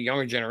goes to the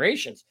younger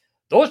generations.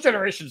 Those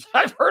generations,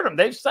 I've heard them.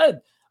 They've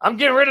said, I'm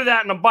getting rid of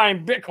that and I'm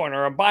buying Bitcoin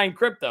or I'm buying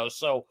crypto.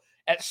 So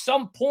at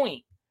some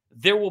point,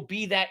 there will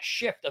be that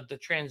shift of the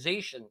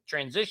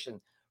transition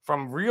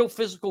from real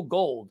physical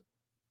gold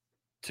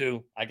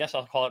to, I guess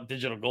I'll call it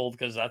digital gold,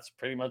 because that's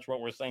pretty much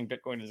what we're saying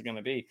Bitcoin is going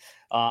to be.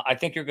 I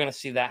think you're going to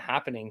see that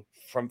happening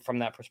from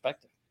that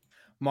perspective.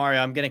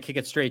 Mario, I'm going to kick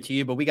it straight to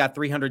you, but we got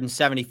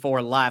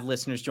 374 live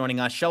listeners joining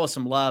us. Show us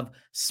some love.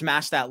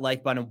 Smash that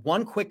like button.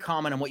 One quick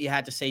comment on what you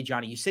had to say,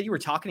 Johnny. You said you were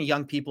talking to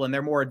young people and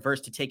they're more adverse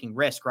to taking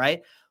risk,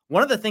 right?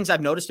 One of the things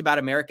I've noticed about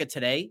America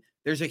today,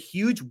 there's a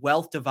huge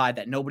wealth divide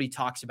that nobody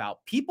talks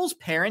about. People's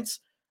parents,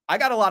 I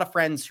got a lot of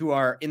friends who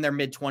are in their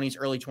mid-20s,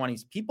 early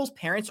 20s. People's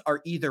parents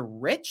are either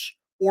rich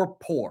or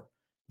poor.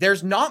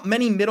 There's not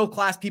many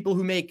middle-class people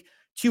who make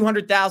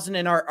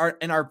 $200,000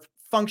 and are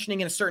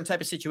functioning in a certain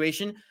type of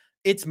situation.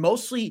 It's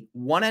mostly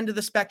one end of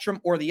the spectrum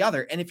or the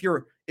other. And if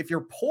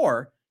you're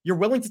poor, you're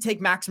willing to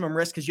take maximum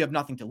risk because you have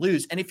nothing to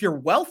lose. And if you're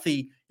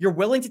wealthy, you're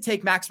willing to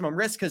take maximum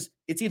risk because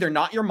it's either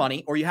not your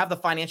money or you have the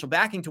financial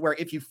backing to where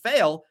if you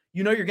fail,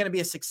 you're going to be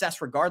a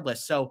success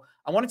regardless. So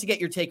I wanted to get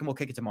your take and we'll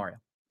kick it to Mario.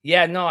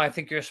 Yeah, no, I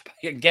think you're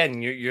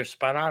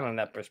spot on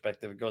that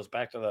perspective. It goes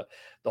back to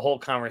the whole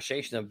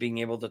conversation of being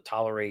able to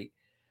tolerate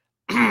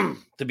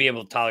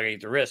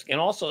the risk. And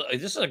also,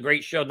 this is a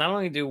great show. Not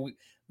only do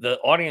the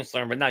audience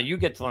learn, but now you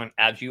get to learn.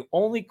 As you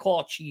only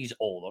call cheese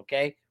old,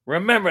 okay?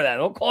 Remember that.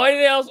 Don't call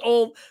anything else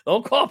old.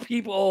 Don't call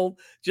people old.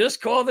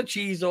 Just call the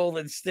cheese old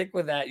and stick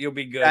with that. You'll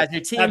be good. Guys,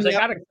 your team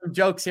got some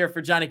jokes here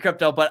for Johnny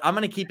Crypto, but I'm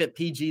going to keep it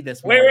PG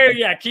this morning. Wait,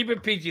 yeah, keep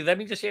it PG. Let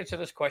me just answer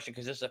this question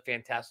because this is a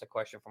fantastic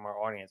question from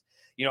our audience.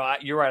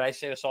 You're right. I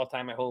say this all the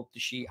time. I hope to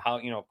see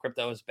how,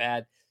 crypto is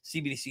bad.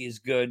 CBDC is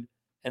good.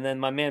 And then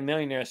my man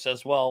Millionaire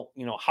says, well,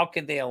 how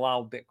could they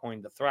allow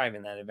Bitcoin to thrive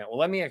in that event? Well,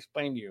 let me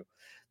explain to you.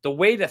 The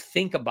way to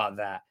think about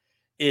that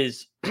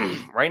is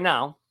right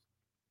now,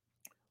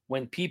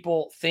 when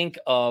people think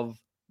of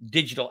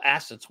digital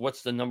assets,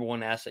 what's the number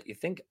one asset you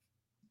think of?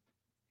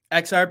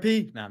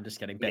 XRP? No, I'm just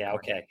kidding. Bitcoin. Yeah,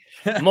 okay.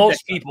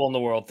 Most people in the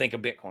world think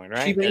of Bitcoin,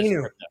 right? Shiba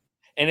Inu.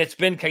 And it's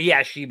been,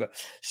 Shiba.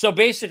 So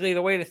basically,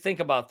 the way to think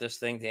about this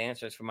thing, to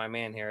answer this for my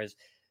man here, is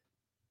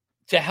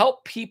to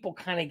help people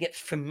kind of get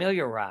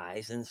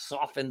familiarized and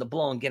soften the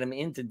blow and get them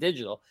into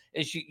digital,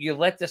 is you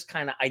let this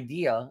kind of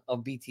idea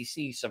of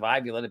BTC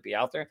survive. You let it be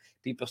out there.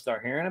 People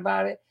start hearing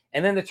about it.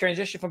 And then the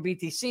transition from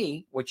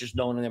BTC, which is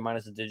known in their mind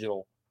as a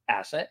digital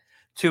asset,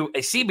 to a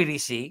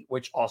CBDC,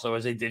 which also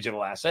is a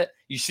digital asset.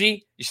 You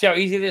see how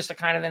easy it is to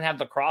kind of then have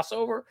the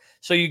crossover.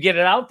 So you get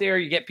it out there,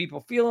 you get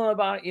people feeling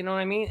about it, you know what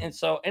I mean? And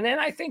then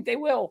I think they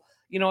will,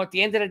 at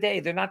the end of the day,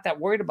 they're not that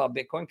worried about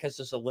Bitcoin because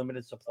there's a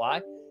limited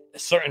supply. A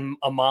certain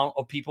amount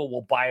of people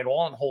will buy it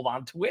all and hold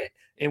on to it.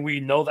 And we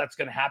know that's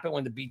going to happen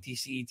when the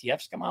BTC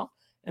ETFs come out.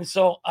 And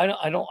so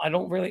I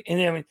don't really, and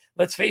I mean,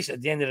 let's face it,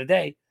 at the end of the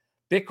day,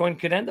 Bitcoin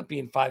could end up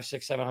being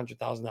 $500,000, $600,000,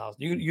 $700,000.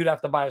 You'd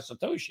have to buy a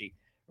Satoshi,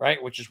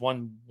 right? Which is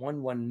one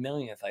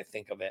millionth, I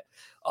think of it.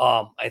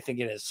 I think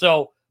it is.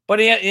 So, but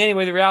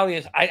anyway, the reality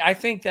is, I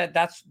think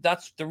that's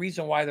the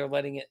reason why they're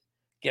letting it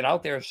get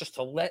out there, is just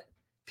to let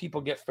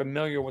people get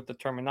familiar with the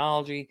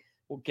terminology,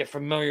 get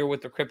familiar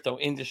with the crypto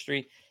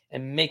industry,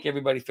 and make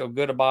everybody feel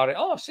good about it.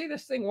 Oh, see,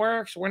 this thing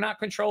works. We're not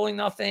controlling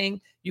nothing.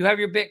 You have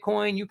your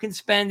Bitcoin. You can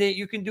spend it.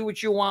 You can do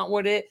what you want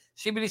with it.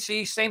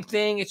 CBDC, same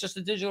thing. It's just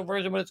a digital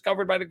version, but it's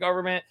covered by the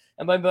government.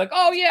 And they'll be like,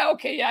 oh, yeah,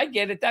 okay, yeah, I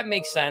get it. That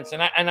makes sense.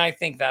 And I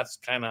think that's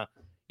kind of,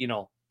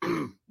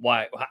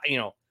 why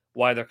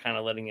they're kind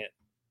of letting it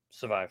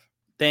survive.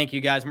 Thank you,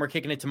 guys. We're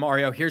kicking it to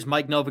Mario. Here's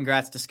Mike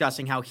Novogratz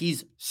discussing how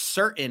he's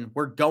certain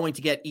we're going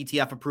to get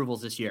ETF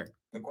approvals this year.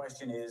 The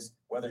question is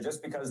whether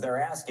just because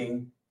they're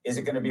asking, is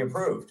it going to be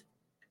approved?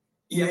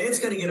 Yeah, it's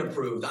going to get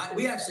approved.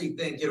 We actually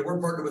think, we're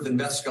partnered with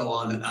Invesco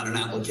on an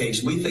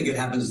application. We think it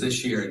happens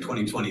this year in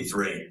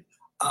 2023.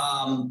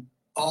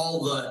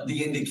 All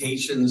the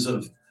indications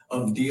of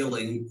of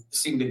dealing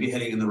seem to be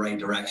heading in the right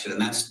direction. And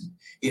that's,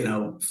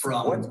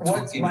 from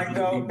what's Mike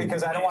though,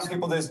 because I don't want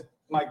people to,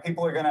 Mike,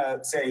 people are going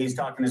to say he's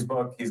talking his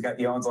book.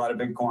 He owns a lot of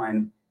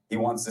Bitcoin. He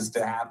wants this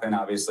to happen,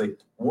 obviously.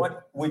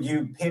 What would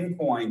you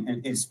pinpoint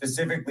and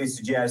specifically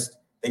suggest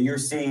that you're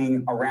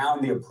seeing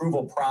around the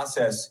approval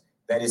process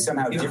that is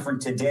somehow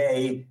different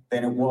today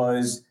than it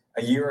was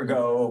a year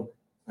ago,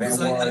 than it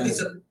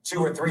was 2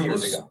 or 3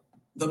 years ago?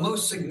 The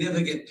most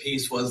significant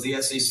piece was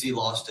the SEC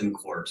lost in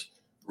court,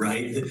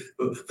 right?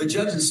 The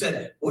judge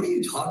said, "What are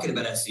you talking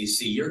about,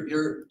 SEC?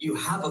 You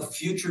have a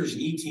futures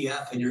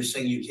ETF and you're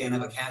saying you can't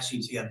have a cash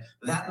ETF.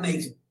 That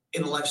makes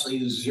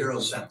intellectually zero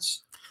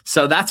sense."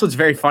 So that's what's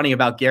very funny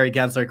about Gary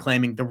Gensler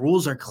claiming the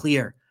rules are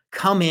clear.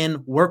 Come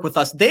in, work with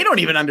us. They don't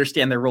even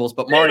understand their rules,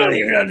 but Mario, they don't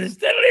even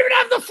understand. They don't even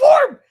have the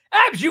form.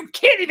 Abs, you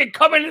can't even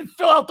come in and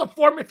fill out the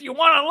form if you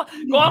want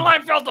to go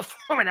online, fill out the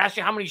form, and ask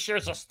you how many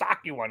shares of stock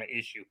you want to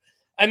issue.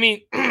 I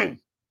mean,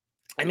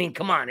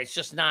 come on. It's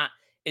just not.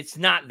 It's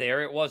not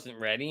there. It wasn't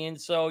ready, and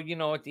so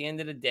at the end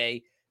of the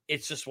day,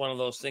 it's just one of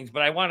those things.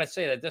 But I want to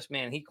say that this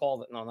man, he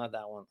called it. No, not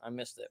that one. I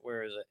missed it.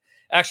 Where is it?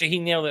 Actually, he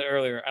nailed it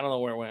earlier. I don't know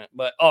where it went,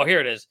 but here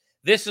it is.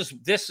 This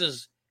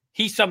is.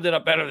 He summed it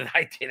up better than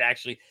I did.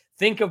 Actually,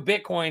 think of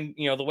Bitcoin.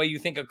 The way you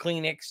think of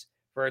Kleenex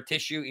for a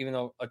tissue, even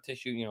though a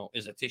tissue,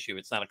 is a tissue.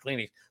 It's not a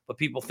Kleenex, but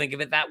people think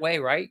of it that way,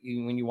 right?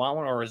 When you want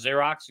one, or a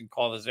Xerox, you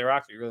call it a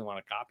Xerox, or you really want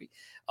a copy.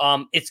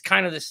 It's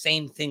kind of the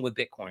same thing with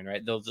Bitcoin,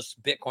 right?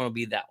 Bitcoin will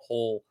be that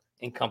whole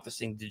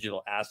encompassing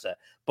digital asset.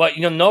 But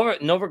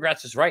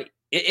Novogratz is right.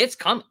 It's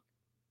coming.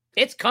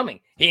 It's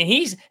coming.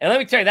 And let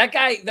me tell you, that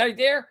guy right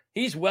there,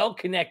 he's well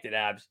connected,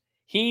 Abs.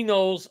 He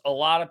knows a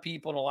lot of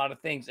people and a lot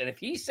of things. And if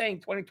he's saying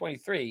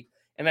 2023,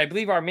 and I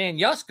believe our man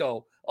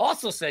Yusko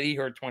also said he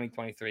heard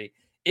 2023,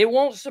 it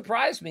won't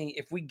surprise me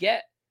if we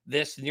get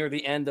this near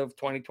the end of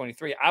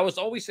 2023. I was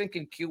always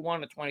thinking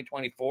Q1 of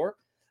 2024,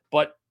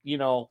 but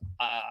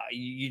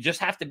you just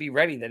have to be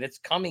ready that it's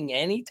coming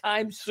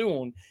anytime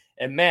soon.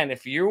 And man,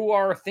 if you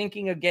are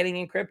thinking of getting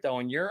in crypto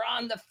and you're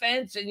on the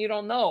fence and you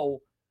don't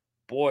know,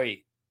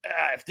 boy,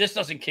 if this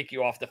doesn't kick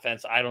you off the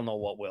fence, I don't know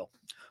what will.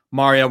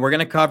 Mario, we're going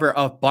to cover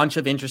a bunch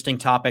of interesting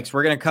topics.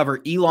 We're going to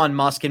cover Elon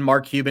Musk and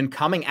Mark Cuban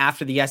coming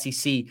after the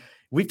SEC.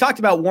 We've talked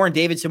about Warren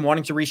Davidson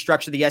wanting to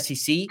restructure the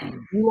SEC.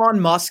 Elon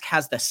Musk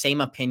has the same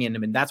opinion. I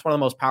mean, that's one of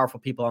the most powerful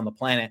people on the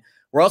planet.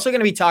 We're also going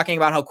to be talking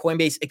about how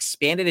Coinbase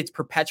expanded its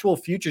perpetual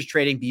futures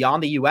trading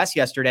beyond the US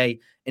yesterday,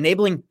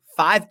 enabling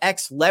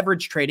 5x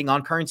leverage trading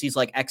on currencies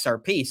like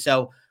XRP.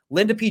 So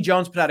Linda P.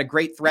 Jones put out a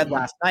great thread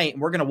last night,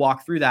 and we're going to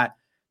walk through that.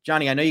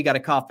 Johnny, I know you got a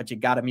cough, but you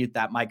got to mute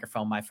that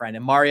microphone, my friend.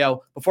 And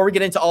Mario, before we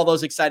get into all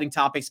those exciting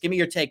topics, give me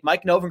your take.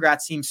 Mike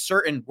Novogratz seems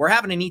certain we're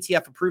having an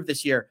ETF approved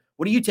this year.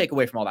 What do you take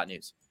away from all that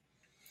news?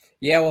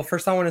 Yeah, well,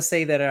 first I want to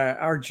say that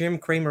our Jim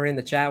Cramer in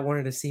the chat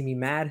wanted to see me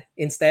mad.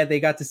 Instead, they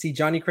got to see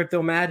Johnny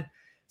Crypto mad.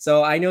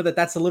 So I know that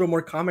that's a little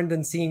more common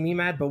than seeing me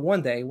mad, but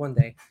one day.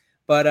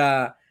 But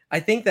I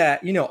think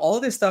that,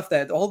 all this stuff,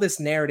 all this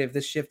narrative,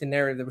 this shift in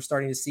narrative that we're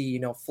starting to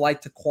see,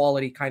 flight to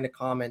quality kind of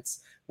comments,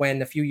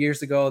 when a few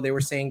years ago they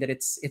were saying that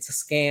it's a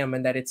scam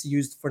and that it's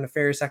used for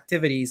nefarious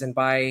activities and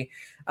by,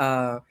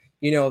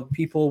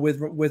 people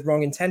with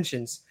wrong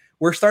intentions.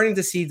 We're starting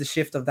to see the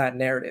shift of that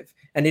narrative.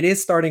 And it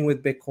is starting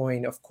with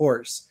Bitcoin, of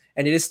course.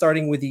 And it is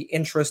starting with the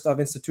interest of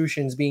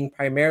institutions being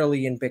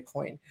primarily in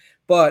Bitcoin.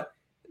 But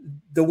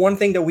the one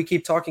thing that we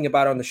keep talking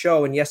about on the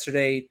show, and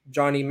yesterday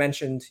Johnny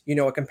mentioned,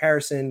 a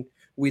comparison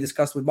we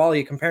discussed with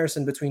Molly, a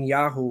comparison between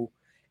Yahoo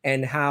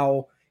and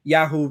how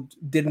Yahoo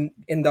didn't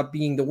end up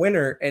being the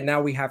winner, and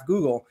now we have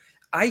Google.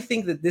 I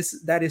think that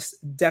that is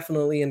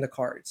definitely in the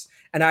cards.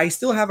 And I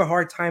still have a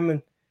hard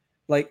time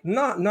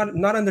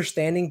not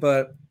understanding,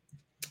 but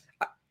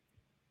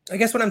I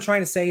guess what I'm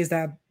trying to say is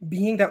that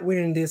being that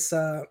we're in this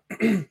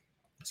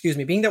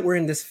being that we're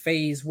in this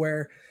phase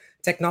where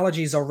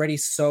technology is already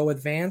so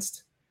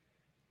advanced,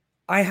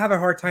 I have a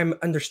hard time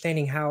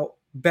understanding how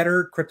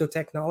better crypto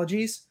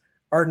technologies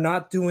are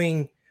not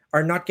getting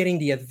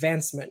the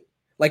advancement.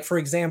 Like, for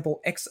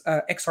example,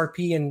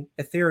 XRP and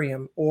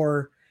Ethereum,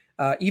 or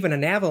even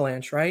an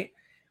Avalanche, right?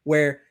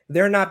 Where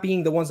they're not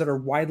being the ones that are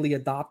widely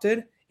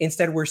adopted.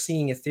 Instead, we're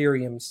seeing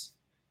Ethereum's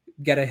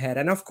get ahead.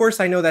 And of course,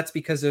 I know that's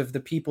because of the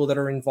people that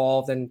are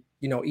involved and,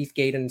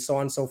 ETHgate and so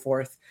on and so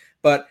forth.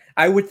 But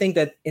I would think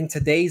that in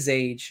today's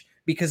age,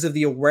 because of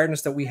the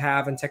awareness that we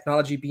have and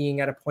technology being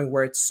at a point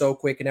where it's so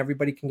quick and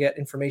everybody can get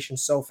information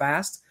so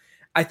fast,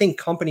 I think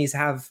companies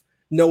have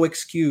no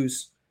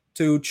excuse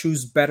to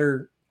choose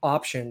better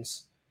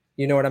options.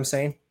 You know what I'm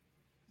saying?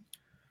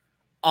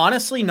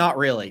 Honestly, not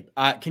really.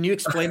 Can you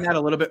explain that a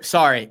little bit?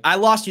 Sorry, I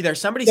lost you there.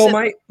 Somebody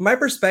said my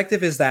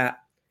perspective is that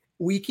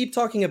we keep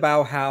talking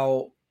about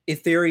how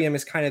Ethereum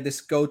is kind of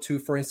this go-to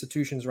for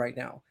institutions right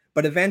now,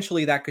 but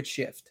eventually that could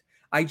shift.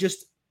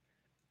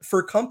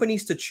 For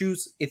companies to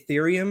choose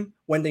Ethereum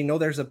when they know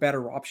there's a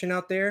better option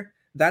out there,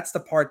 that's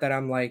the part that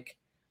I'm like,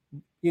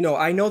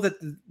 I know that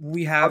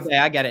we have. Okay,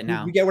 I get it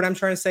now. You get what I'm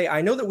trying to say?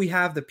 I know that we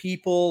have the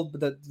people,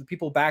 the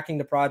people backing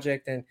the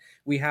project, and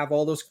we have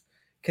all those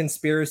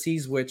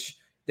conspiracies, which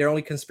they're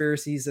only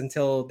conspiracies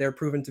until they're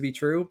proven to be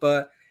true.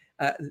 But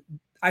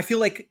I feel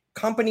like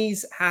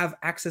companies have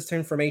access to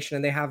information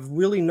and they have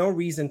really no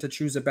reason to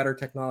choose a better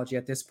technology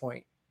at this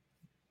point.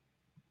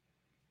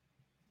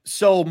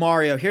 So,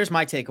 Mario, here's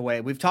my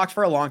takeaway. We've talked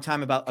for a long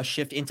time about a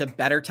shift into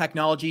better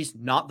technologies,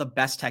 not the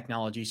best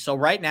technologies. So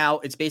right now,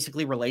 it's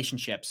basically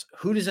relationships.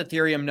 Who does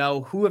Ethereum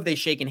know? Who have they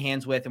shaken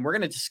hands with? And we're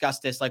going to discuss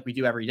this like we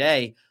do every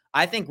day.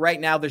 I think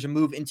right now there's a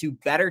move into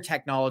better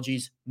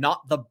technologies,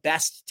 not the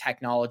best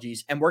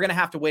technologies. And we're going to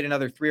have to wait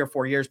another 3 or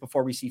 4 years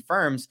before we see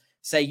firms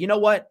say, you know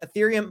what,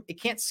 Ethereum,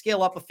 it can't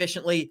scale up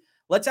efficiently.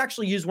 Let's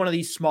actually use one of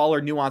these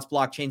smaller nuanced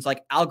blockchains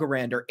like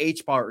Algorand or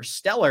HBAR or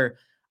Stellar.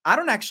 I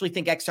don't actually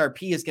think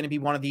XRP is going to be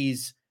one of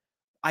these,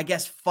 I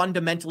guess,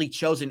 fundamentally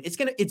chosen.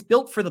 It's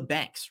built for the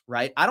banks,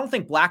 right? I don't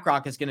think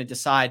BlackRock is going to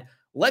decide,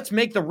 let's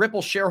make the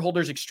Ripple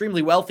shareholders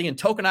extremely wealthy and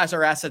tokenize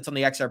our assets on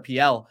the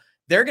XRPL.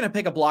 They're going to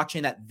pick a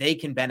blockchain that they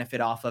can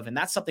benefit off of. And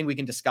that's something we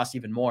can discuss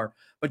even more.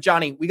 But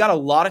Johnny, we got a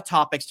lot of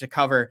topics to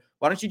cover.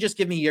 Why don't you just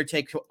give me your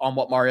take on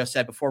what Mario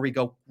said before we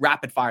go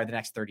rapid fire the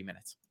next 30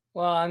 minutes?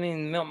 Well, I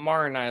mean,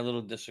 Mario and I a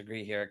little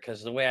disagree here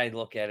because the way I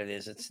look at it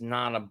is it's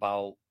not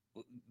about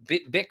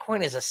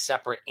Bitcoin is a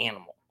separate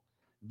animal.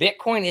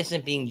 Bitcoin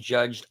isn't being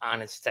judged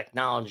on its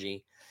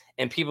technology.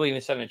 And people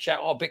even said in the chat,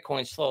 oh,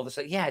 Bitcoin's slow. They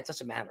said, yeah, it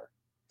doesn't matter.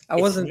 I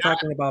wasn't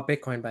talking about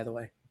Bitcoin, by the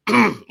way.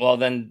 Well,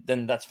 then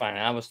that's fine.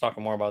 I was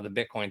talking more about the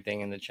Bitcoin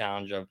thing and the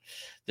challenge of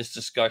this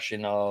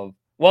discussion of,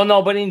 well,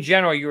 no, but in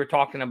general, you were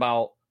talking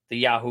about the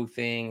Yahoo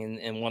thing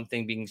and one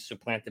thing being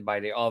supplanted by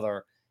the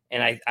other.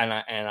 And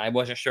I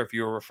wasn't sure if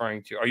you were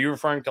referring to, are you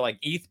referring to like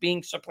ETH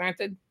being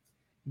supplanted?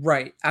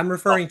 Right. I'm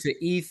referring to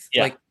ETH.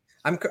 Yeah. Like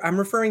I'm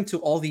referring to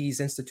all these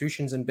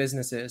institutions and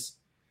businesses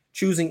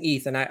choosing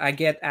ETH. And I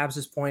get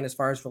Abs's point as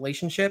far as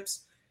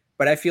relationships,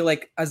 but I feel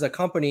like as a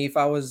company, if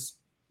I was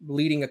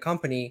leading a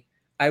company,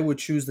 I would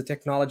choose the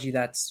technology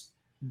that's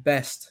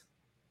best,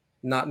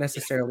 not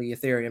necessarily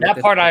Ethereum. That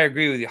part I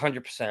agree with you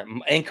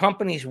 100%. And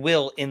companies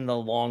will in the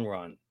long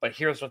run. But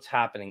here's what's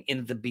happening.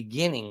 In the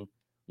beginning,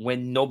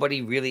 when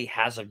nobody really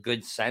has a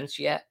good sense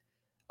yet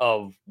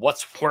of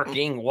what's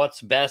working,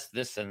 what's best,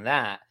 this and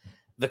that,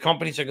 the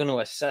companies are going to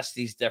assess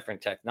these different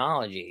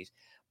technologies.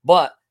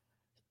 But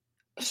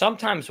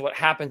sometimes what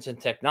happens in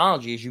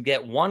technology is you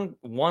get one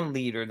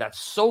leader that's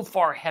so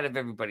far ahead of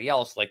everybody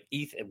else, like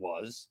ETH it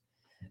was,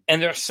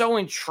 and they're so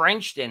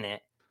entrenched in it,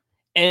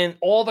 and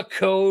all the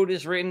code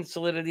is written,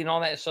 Solidity and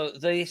all that. So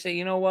they say,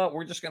 you know what,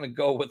 we're just going to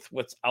go with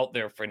what's out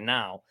there for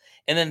now.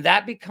 And then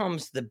that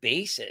becomes the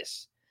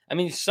basis. I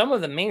mean, some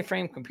of the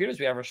mainframe computers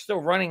we have are still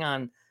running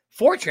on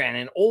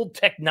Fortran and old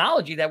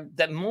technology that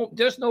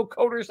there's no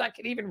coders that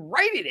can even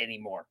write it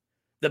anymore.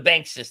 The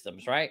bank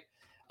systems, right?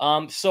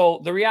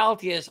 So the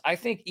reality is, I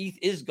think ETH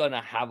is going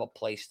to have a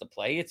place to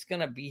play. It's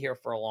going to be here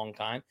for a long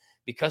time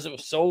because it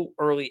was so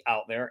early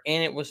out there,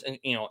 and it was, and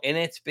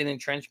it's been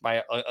entrenched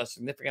by a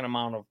significant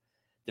amount of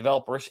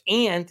developers,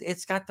 and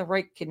it's got the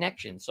right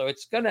connection. So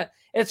it's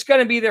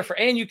gonna be there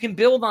and you can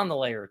build on the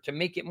layer to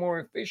make it more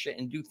efficient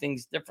and do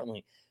things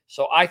differently.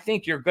 So I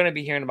think you're going to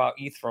be hearing about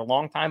ETH for a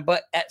long time,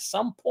 but at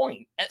some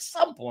point,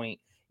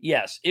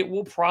 yes, it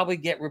will probably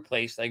get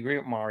replaced. I agree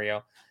with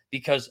Mario,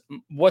 because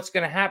what's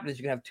going to happen is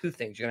you're going to have two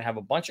things. You're going to have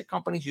a bunch of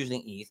companies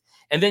using ETH,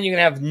 and then you're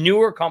going to have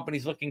newer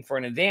companies looking for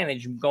an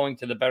advantage going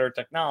to the better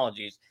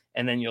technologies,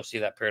 and then you'll see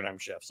that paradigm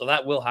shift. So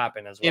that will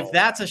happen as well. If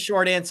that's a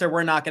short answer,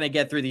 we're not going to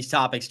get through these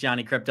topics,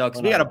 Johnny Crypto,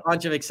 because we got a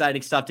bunch of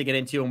exciting stuff to get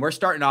into, and we're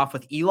starting off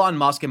with Elon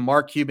Musk and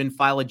Mark Cuban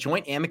file a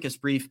joint amicus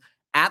brief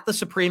at the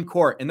Supreme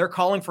Court, and they're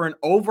calling for an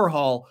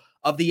overhaul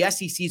of the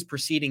SEC's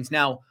proceedings.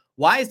 Now,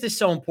 why is this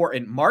so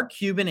important? Mark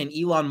Cuban and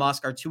Elon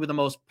Musk are two of the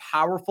most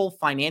powerful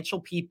financial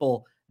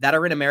people that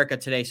are in America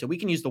today, so we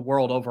can use the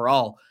world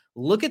overall.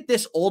 Look at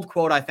this old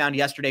quote I found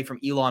yesterday from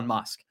Elon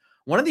Musk.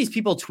 One of these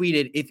people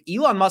tweeted, if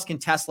Elon Musk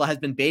and Tesla has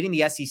been baiting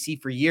the SEC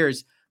for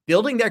years,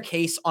 building their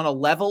case on a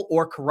level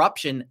or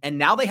corruption, and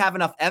now they have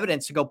enough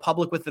evidence to go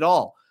public with it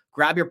all.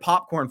 Grab your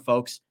popcorn,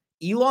 folks.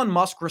 Elon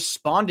Musk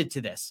responded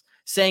to this,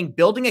 saying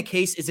building a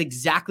case is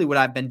exactly what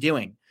I've been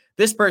doing.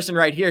 This person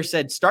right here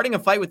said, starting a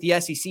fight with the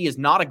SEC is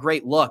not a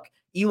great look.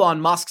 Elon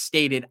Musk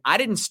stated, I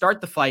didn't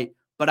start the fight,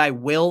 but I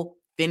will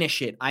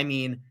finish it. I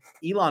mean,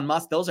 Elon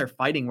Musk, those are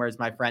fighting words,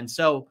 my friend.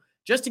 So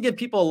just to give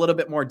people a little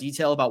bit more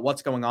detail about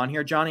what's going on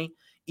here, Johnny,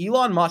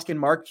 Elon Musk and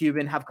Mark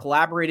Cuban have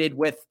collaborated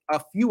with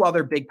a few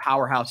other big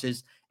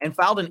powerhouses and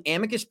filed an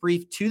amicus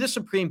brief to the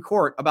Supreme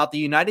Court about the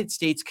United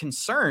States'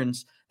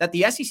 concerns that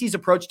the SEC's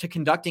approach to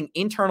conducting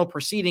internal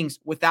proceedings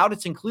without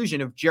its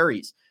inclusion of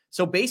juries.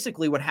 So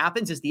basically what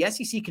happens is the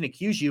SEC can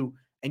accuse you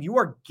and you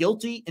are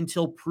guilty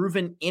until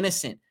proven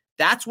innocent.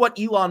 That's what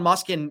Elon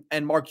Musk and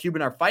Mark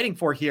Cuban are fighting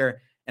for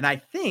here. And I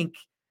think,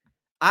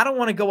 I don't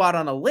want to go out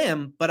on a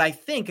limb, but I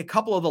think a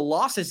couple of the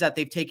losses that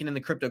they've taken in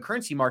the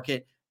cryptocurrency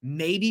market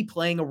may be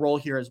playing a role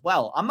here as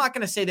well. I'm not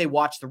going to say they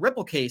watched the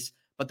Ripple case,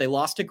 but they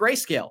lost to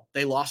Grayscale.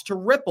 They lost to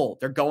Ripple.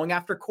 They're going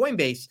after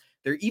Coinbase.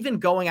 They're even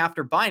going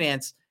after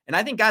Binance. And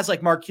I think guys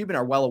like Mark Cuban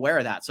are well aware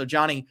of that. So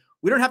Johnny,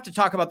 we don't have to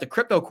talk about the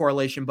crypto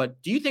correlation, but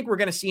do you think we're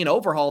going to see an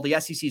overhaul of the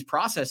SEC's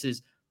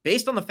processes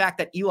based on the fact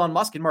that Elon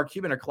Musk and Mark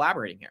Cuban are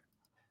collaborating here?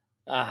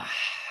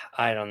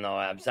 I don't know,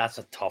 Abs. That's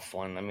a tough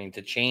one. I mean,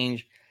 to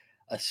change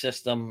a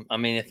system, I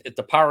mean, if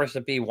the powers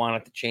that be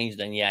want it to change,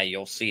 then yeah,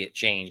 you'll see it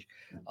change.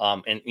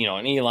 And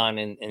Elon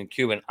and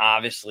Cuban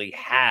obviously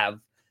have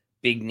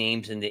big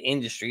names in the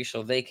industry,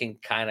 so they can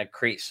kind of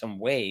create some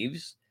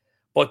waves.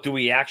 But do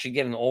we actually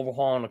get an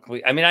overhaul on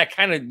a? I mean,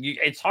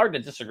 it's hard to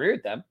disagree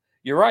with them.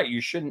 You're right. You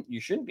shouldn't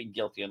be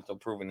guilty until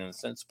proven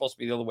innocent. It's supposed to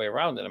be the other way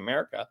around in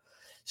America.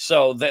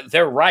 So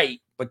they're right.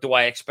 But do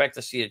I expect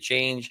to see a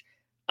change?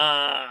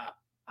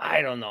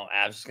 I don't know,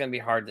 Abs. It's going to be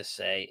hard to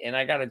say. And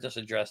I got to just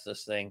address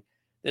this thing.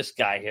 This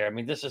guy here, I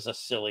mean, this is a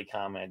silly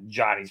comment.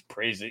 Johnny's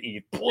praising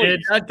ETH.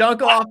 Please. Don't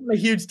go off on a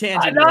huge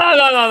tangent. No.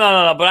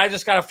 But I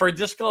just got to, for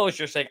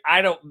disclosure's sake,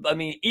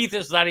 ETH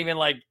is not even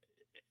like,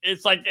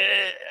 it's like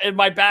in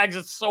my bags,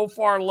 it's so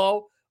far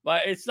low,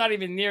 but it's not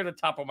even near the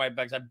top of my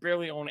bags. I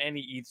barely own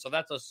any ETH. So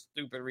that's a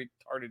stupid,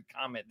 retarded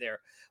comment there.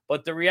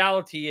 But the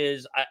reality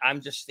is,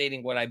 I'm just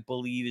stating what I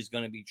believe is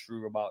going to be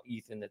true about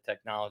ETH and the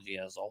technology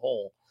as a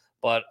whole.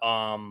 But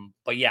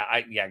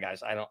yeah,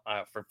 guys, I don't.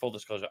 For full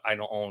disclosure, I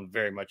don't own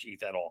very much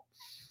ETH at all.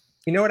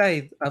 You know what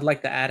I'd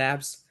like to add,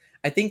 Abs?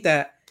 I think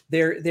that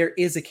there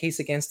is a case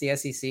against the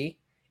SEC,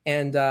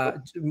 and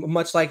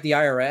much like the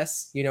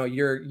IRS,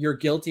 you're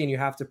guilty and you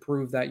have to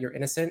prove that you're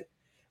innocent.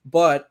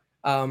 But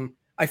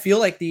I feel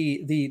like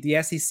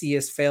the SEC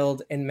has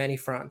failed in many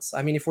fronts.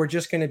 I mean, if we're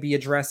just going to be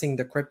addressing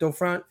the crypto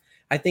front,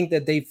 I think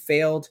that they've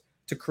failed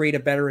to create a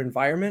better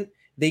environment.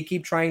 They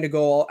keep trying to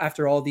go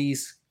after all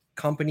these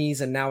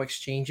companies and now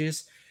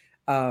exchanges,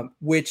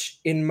 which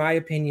in my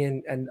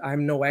opinion, and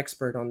I'm no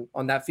expert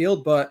on that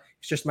field, but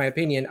it's just my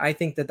opinion, I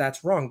think that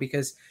that's wrong,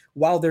 because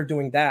while they're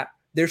doing that,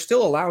 they're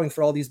still allowing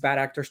for all these bad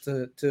actors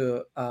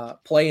to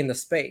play in the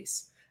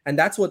space. And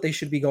that's what they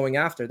should be going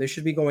after. They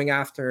should be going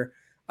after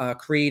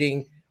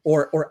creating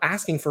or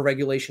asking for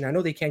regulation. I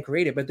know they can't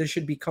create it, but they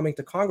should be coming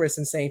to Congress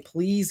and saying,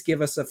 please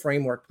give us a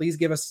framework. Please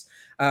give us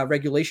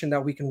regulation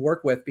that we can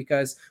work with,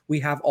 because we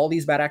have all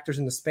these bad actors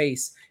in the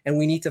space and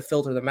we need to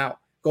filter them out.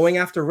 Going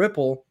after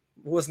Ripple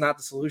was not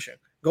the solution.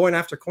 Going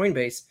after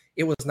Coinbase,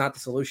 it was not the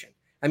solution.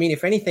 I mean,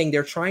 if anything,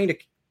 they're trying to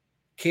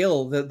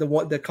kill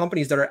the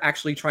companies that are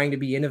actually trying to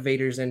be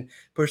innovators and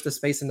push the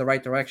space in the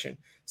right direction.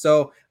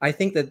 So I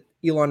think that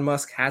Elon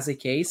Musk has a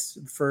case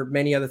for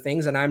many other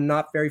things, and I'm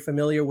not very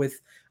familiar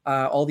with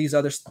all these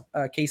other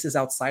cases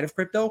outside of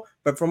crypto.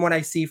 But from what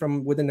I see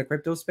from within the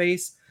crypto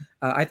space,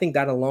 I think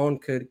that alone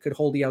could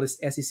hold the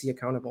SEC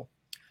accountable.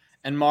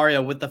 And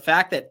Mario, with the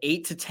fact that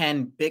 8 to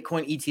 10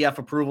 Bitcoin ETF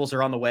approvals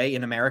are on the way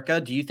in America,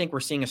 do you think we're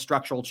seeing a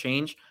structural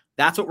change?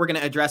 That's what we're going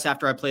to address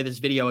after I play this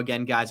video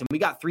again, guys. And we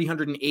got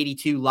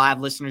 382 live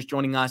listeners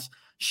joining us.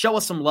 Show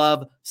us some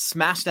love.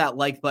 Smash that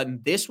like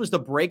button. This was the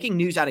breaking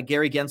news out of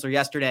Gary Gensler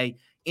yesterday,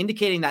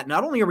 indicating that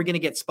not only are we going to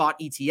get spot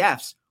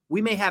ETFs,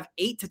 we may have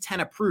 8 to 10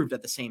 approved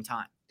at the same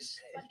time.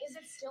 But is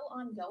it still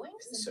ongoing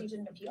since you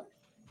didn't appeal?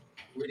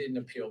 We didn't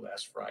appeal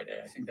last Friday.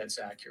 I think that's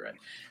accurate.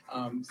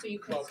 So you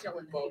could still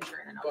in the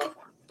future in another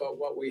form. But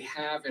what we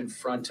have in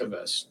front of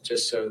us,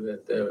 just so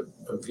that the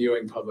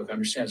viewing public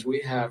understands,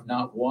 we have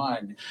not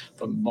one,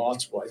 but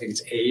multiple, I think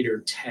it's 8 or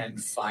 10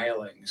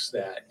 filings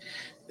that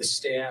the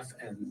staff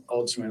and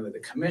ultimately the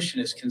commission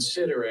is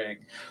considering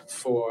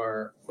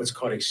for what's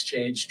called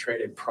exchange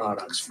traded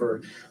products,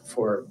 for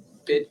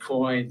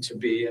Bitcoin to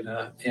be in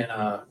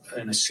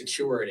a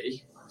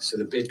security. So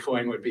the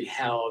Bitcoin would be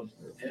held,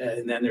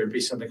 and then there would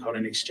be something called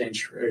an exchange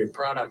traded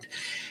product,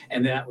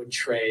 and that would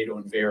trade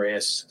on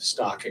various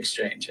stock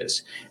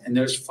exchanges. And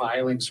those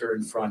filings are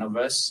in front of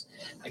us.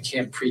 I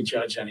can't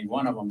prejudge any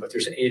one of them, but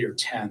there's 8 or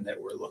 10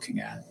 that we're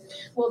looking at.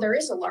 Well, there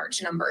is a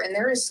large number, and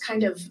there is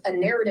kind of a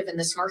narrative in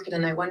this market,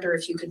 and I wonder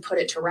if you could put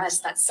it to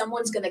rest that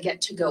someone's going to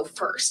get to go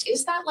first.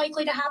 Is that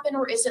likely to happen,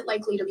 or is it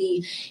likely to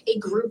be a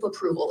group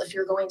approval? If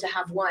you're going to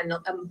have one,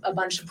 a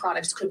bunch of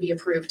products could be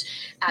approved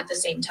at the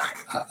same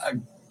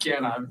time.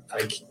 Again,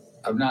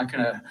 I'm not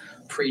going to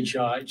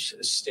prejudge.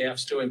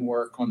 Staff's doing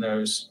work on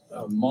those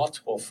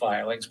multiple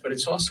filings, but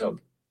it's also...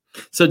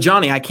 So,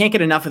 Johnny, I can't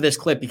get enough of this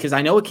clip because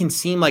I know it can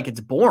seem like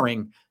it's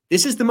boring.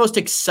 This is the most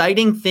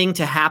exciting thing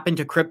to happen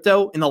to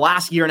crypto in the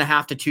last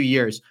 1.5 to 2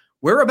 years.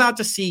 We're about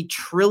to see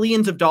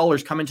trillions of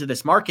dollars come into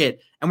this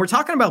market, and we're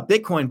talking about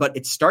Bitcoin, but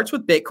it starts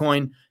with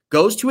Bitcoin,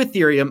 goes to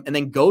Ethereum, and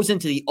then goes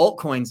into the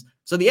altcoins.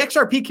 So the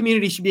XRP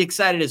community should be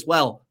excited as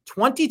well.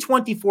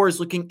 2024 is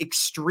looking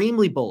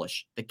extremely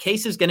bullish. The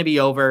case is going to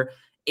be over.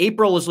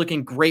 April is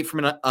looking great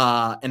from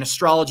an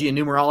astrology and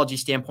numerology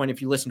standpoint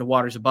if you listen to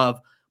Waters Above.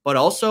 But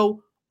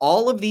also,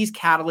 all of these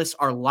catalysts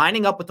are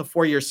lining up with the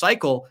 4-year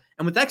cycle.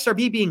 And with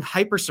XRP being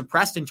hyper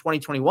suppressed in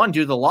 2021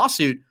 due to the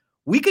lawsuit,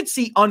 we could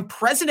see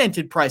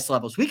unprecedented price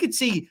levels. We could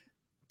see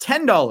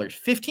 $10,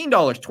 $15,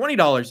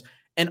 $20.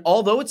 And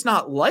although it's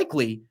not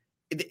likely,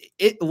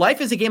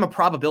 life is a game of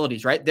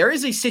probabilities, right? There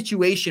is a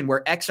situation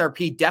where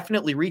XRP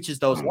definitely reaches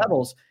those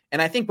levels. And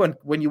I think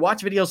when you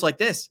watch videos like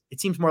this, it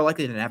seems more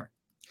likely than ever.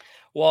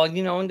 Well,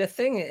 and the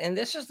thing, and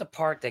this is the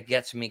part that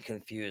gets me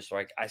confused.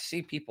 Like I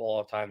see people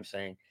all the time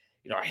saying,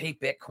 I hate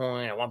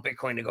Bitcoin. I want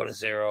Bitcoin to go to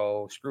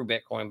zero. Screw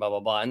Bitcoin, blah, blah,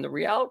 blah. And the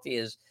reality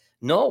is,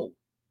 no,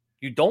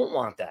 you don't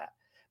want that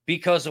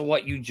because of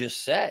what you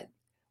just said.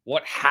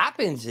 What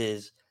happens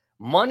is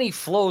money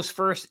flows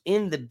first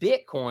into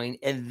Bitcoin,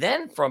 and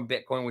then from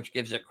Bitcoin, which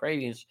gives it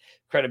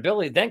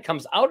credibility, then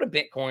comes out of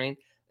Bitcoin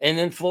and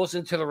then flows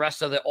into the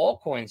rest of the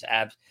altcoins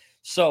apps.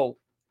 So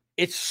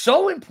it's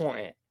so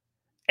important.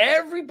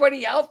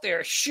 Everybody out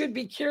there should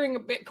be carrying a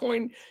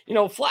Bitcoin,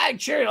 flag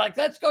cheering. Like,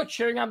 let's go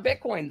cheering on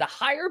Bitcoin. The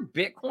higher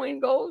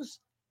Bitcoin goes,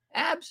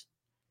 abs,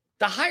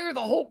 the higher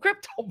the whole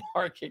crypto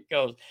market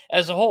goes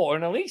as a whole.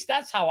 And at least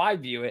that's how I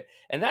view it.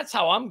 And that's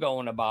how I'm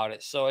going about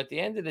it. So at the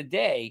end of the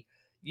day,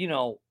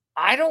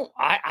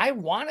 I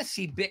want to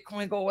see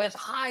Bitcoin go as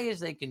high as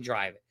they can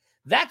drive it.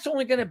 That's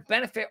only going to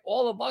benefit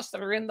all of us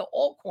that are in the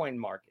altcoin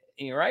market.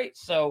 Right.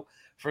 So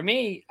for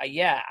me, I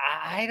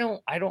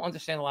don't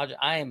understand the logic.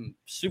 I am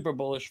super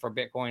bullish for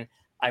Bitcoin.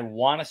 I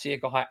want to see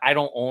it go high. I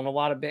don't own a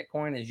lot of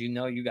Bitcoin, as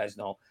you guys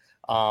know.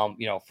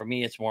 For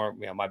me, it's more,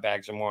 my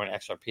bags are more in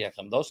XRP,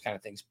 XM, those kind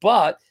of things.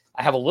 But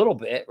I have a little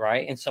bit,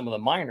 right, in some of the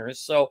miners.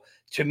 So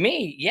to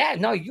me,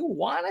 you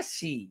want to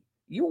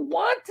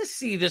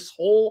see this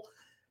whole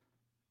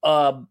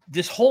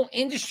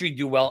industry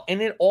do well,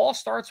 and it all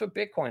starts with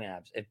Bitcoin,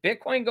 abs. If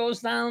Bitcoin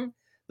goes down,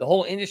 the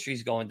whole industry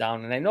is going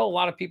down. And I know a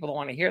lot of people don't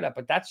want to hear that,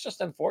 but that's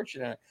just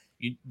unfortunate.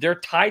 They're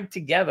tied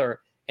together,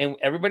 and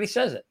everybody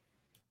says it.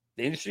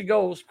 The industry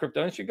goes,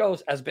 crypto industry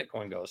goes as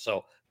Bitcoin goes.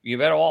 So you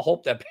better all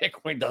hope that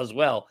Bitcoin does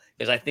well,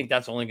 because I think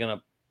that's only going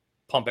to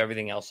pump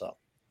everything else up.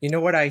 You know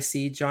what I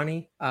see,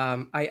 Johnny?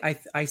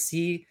 I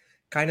see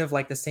kind of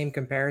like the same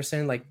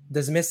comparison, like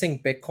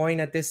dismissing Bitcoin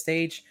at this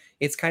stage.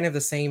 It's kind of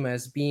the same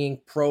as being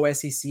pro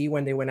SEC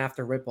when they went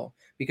after Ripple,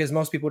 because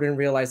most people didn't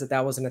realize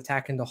that was an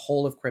attack in the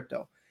whole of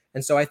crypto.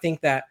 And so I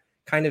think that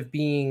kind of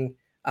being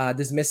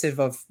dismissive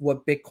of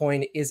what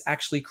Bitcoin is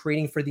actually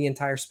creating for the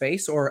entire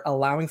space, or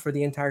allowing for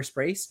the entire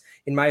space,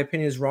 in my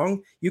opinion, is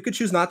wrong. You could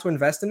choose not to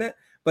invest in it,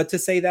 but to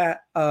say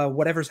that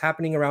whatever's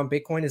happening around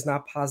Bitcoin is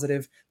not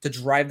positive to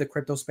drive the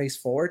crypto space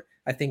forward,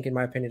 I think, in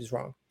my opinion, is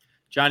wrong.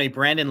 Johnny,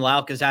 Brandon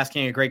Lauk is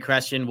asking a great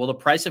question. Will the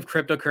price of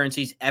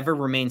cryptocurrencies ever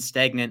remain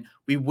stagnant?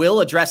 We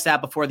will address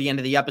that before the end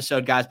of the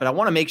episode, guys, but I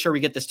want to make sure we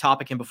get this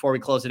topic in before we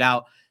close it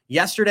out.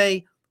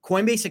 Yesterday,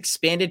 Coinbase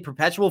expanded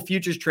perpetual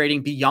futures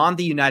trading beyond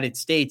the United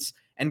States,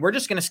 and we're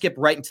just going to skip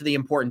right into the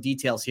important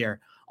details here.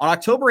 On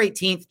October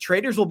 18th,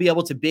 traders will be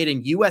able to bid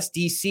in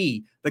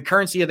USDC, the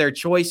currency of their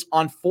choice,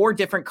 on 4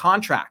 different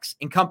contracts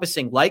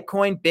encompassing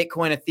Litecoin,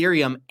 Bitcoin,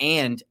 Ethereum,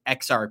 and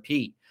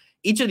XRP.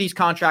 Each of these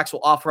contracts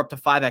will offer up to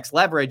 5x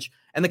leverage,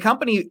 and the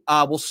company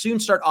will soon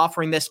start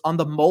offering this on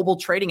the mobile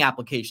trading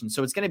application,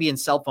 so it's going to be in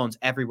cell phones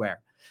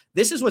everywhere.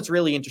 This is what's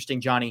really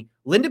interesting, Johnny.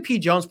 Linda P.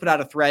 Jones put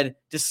out a thread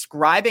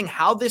describing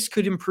how this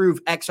could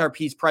improve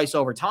XRP's price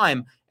over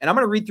time, and I'm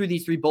going to read through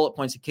these 3 bullet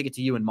points and kick it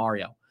to you and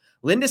Mario.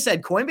 Linda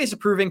said, Coinbase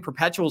approving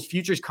Perpetual's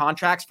futures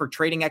contracts for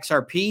trading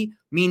XRP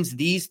means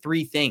these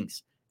 3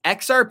 things.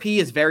 XRP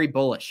is very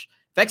bullish.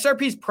 If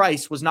XRP's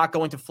price was not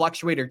going to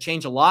fluctuate or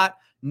change a lot,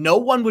 no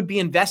one would be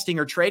investing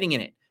or trading in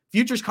it.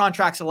 Futures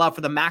contracts allow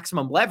for the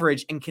maximum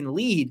leverage and can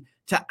lead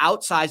to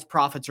outsized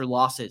profits or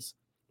losses.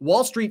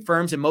 Wall Street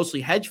firms and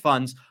mostly hedge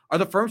funds are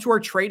the firms who are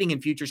trading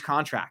in futures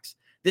contracts.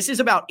 This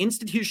is about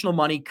institutional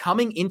money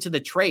coming into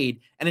the trade,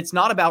 and it's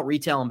not about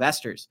retail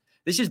investors.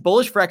 This is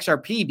bullish for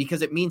XRP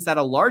because it means that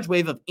a large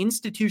wave of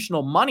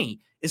institutional money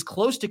is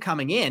close to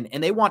coming in,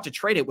 and they want to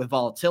trade it with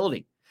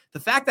volatility.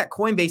 The fact that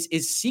Coinbase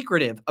is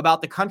secretive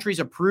about the countries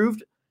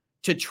approved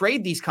to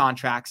trade these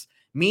contracts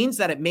means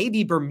that it may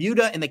be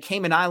Bermuda and the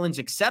Cayman Islands,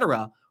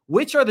 etc.,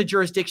 which are the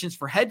jurisdictions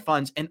for hedge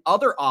funds and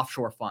other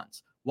offshore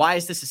funds. Why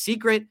is this a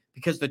secret?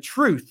 Because the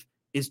truth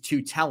is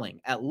too telling,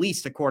 at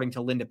least according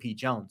to Linda P.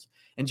 Jones.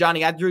 And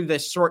Johnny, I drew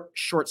this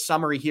short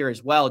summary here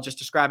as well, just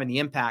describing the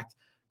impact.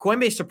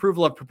 Coinbase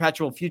approval of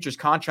perpetual futures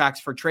contracts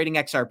for trading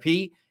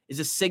XRP is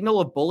a signal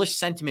of bullish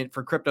sentiment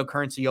for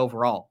cryptocurrency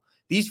overall.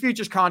 These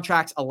futures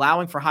contracts,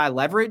 allowing for high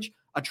leverage,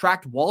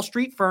 attract Wall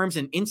Street firms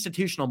and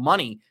institutional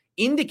money,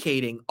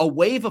 indicating a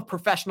wave of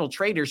professional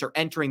traders are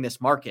entering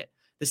this market.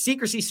 The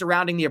secrecy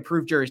surrounding the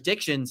approved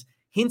jurisdictions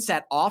hints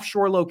at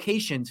offshore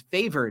locations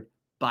favored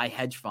by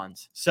hedge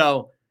funds.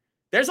 So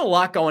there's a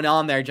lot going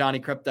on there, Johnny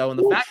Crypto. And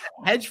the fact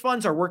that hedge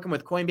funds are working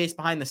with Coinbase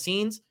behind the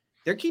scenes,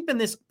 they're keeping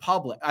this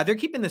public. They're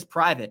keeping this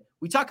private.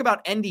 We talk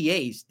about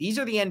NDAs. These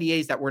are the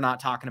NDAs that we're not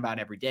talking about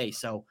every day.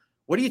 So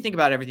what do you think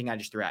about everything I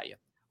just threw at you?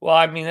 Well,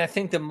 I mean, I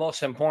think the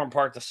most important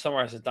part to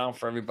summarize it down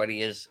for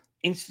everybody is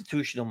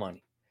institutional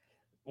money.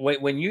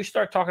 When you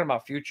start talking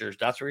about futures,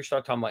 that's where you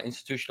start talking about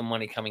institutional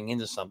money coming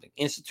into something.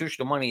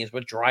 Institutional money is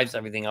what drives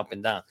everything up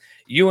and down.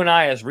 You and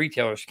I as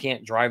retailers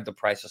can't drive the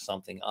price of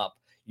something up.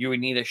 You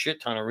would need a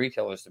shit ton of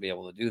retailers to be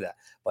able to do that.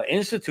 But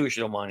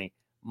institutional money,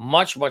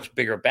 much, much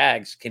bigger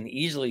bags, can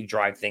easily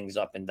drive things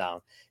up and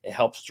down. It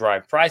helps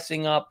drive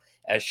pricing up.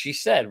 As she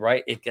said,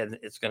 right,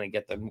 it's going to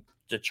get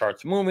the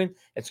charts moving.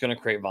 It's going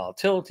to create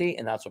volatility,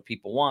 and that's what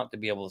people want, to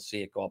be able to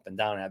see it go up and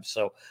down.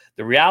 So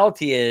the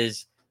reality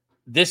is,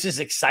 this is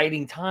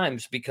exciting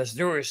times because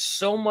there is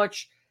so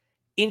much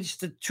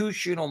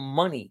institutional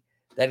money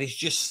that is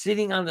just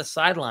sitting on the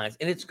sidelines,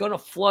 and it's going to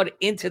flood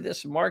into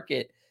this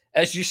market.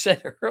 As you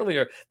said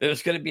earlier,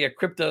 there's going to be a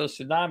crypto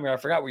tsunami. I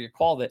forgot what you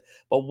called it,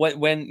 but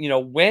when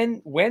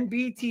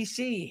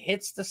BTC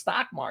hits the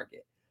stock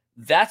market,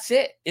 that's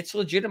it. It's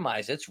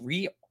legitimized. It's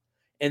real,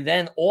 and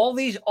then all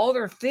these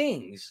other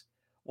things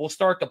will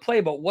start to play.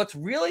 But what's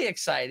really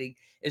exciting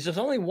is there's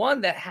only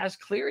one that has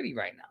clarity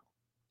right now.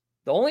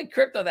 The only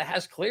crypto that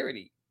has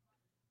clarity.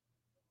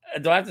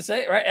 Do I have to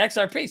say it right?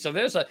 XRP. So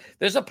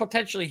there's a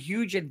potentially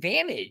huge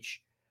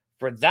advantage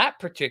for that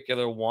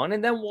particular one,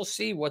 and then we'll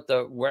see what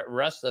the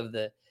rest of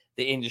the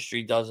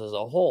industry does as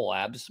a whole,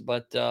 Abs.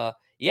 But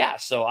yeah,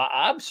 so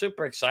I'm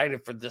super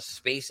excited for this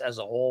space as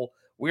a whole.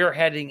 We are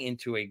heading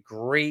into a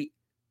great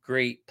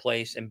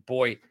place, and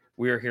boy,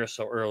 we are here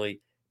so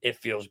early. It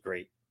feels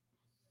great.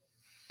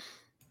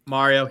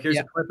 Mario, here's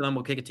a clip, and then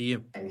we'll kick it to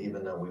you. And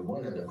even though we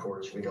won in the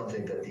courts, we don't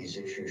think that these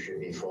issues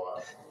should be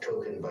fought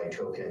token by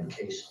token,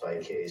 case by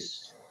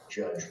case,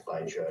 judge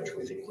by judge.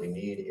 We think we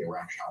need a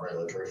rational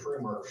regulatory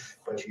framework.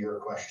 But to your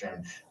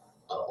question,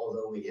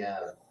 although we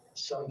have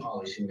some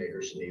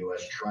policymakers in the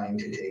U.S. trying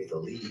to take the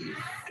lead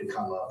to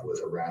come up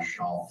with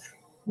rational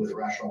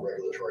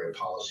regulatory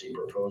policy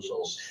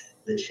proposals,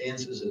 the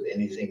chances of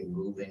anything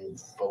moving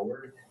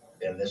forward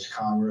in this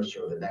Congress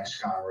or the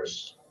next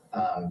Congress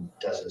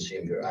doesn't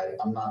seem good.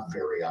 I'm not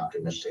very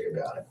optimistic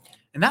about it.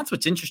 And that's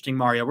what's interesting,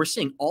 Mario. We're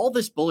seeing all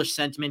this bullish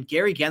sentiment.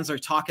 Gary Gensler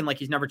talking like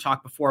he's never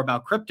talked before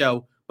about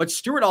crypto. But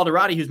Stuart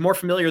Alderati, who's more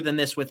familiar than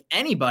this with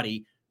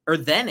anybody,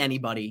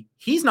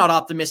 he's not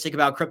optimistic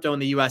about crypto in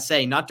the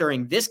USA, not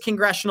during this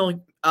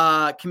congressional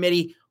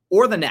committee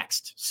or the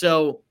next.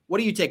 So what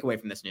do you take away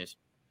from this news?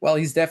 Well,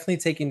 he's definitely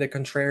taking the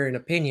contrarian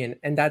opinion,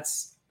 and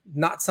that's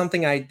not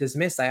something I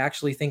dismiss. I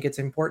actually think it's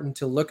important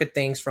to look at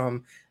things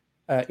from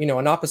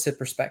an opposite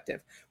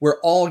perspective. We're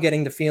all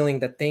getting the feeling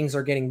that things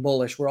are getting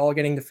bullish. We're all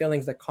getting the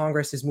feelings that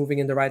Congress is moving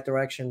in the right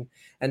direction,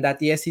 and that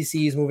the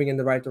SEC is moving in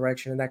the right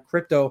direction, and that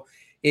crypto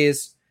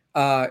is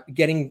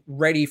getting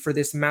ready for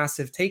this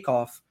massive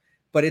takeoff.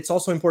 But it's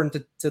also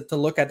important to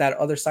look at that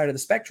other side of the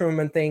spectrum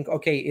and think,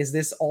 okay, is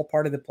this all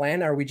part of the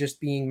plan? Are we just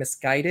being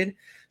misguided?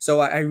 So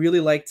I really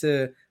like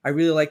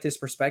this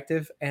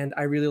perspective, and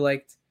I really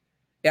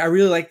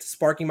liked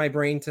sparking my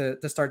brain to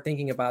start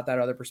thinking about that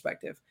other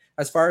perspective.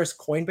 As far as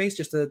Coinbase,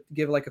 just to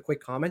give like a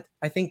quick comment,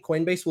 I think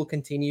Coinbase will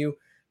continue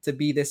to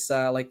be this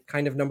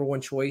kind of number one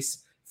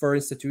choice for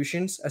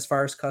institutions as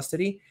far as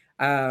custody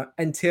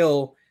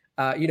until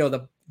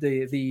the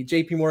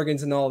JP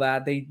Morgans and all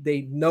that,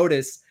 they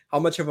notice how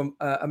much of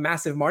a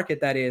massive market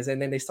that is,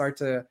 and then they start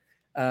to,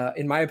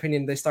 in my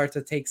opinion, they start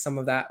to take some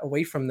of that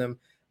away from them.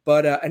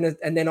 But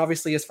and then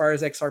obviously as far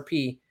as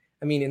XRP,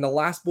 I mean, in the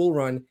last bull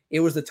run,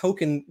 it was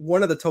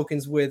one of the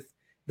tokens with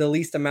the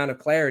least amount of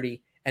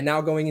clarity. And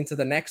now going into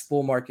the next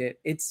bull market,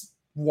 it's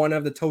one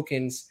of the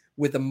tokens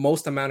with the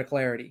most amount of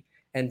clarity.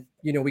 And,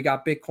 we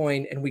got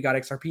Bitcoin and we got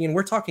XRP, and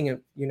we're talking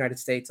in United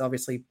States,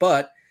 obviously,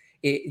 but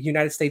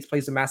United States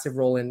plays a massive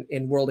role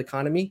in world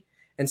economy.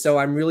 And so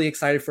I'm really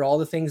excited for all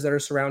the things that are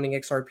surrounding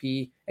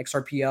XRP,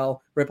 XRPL.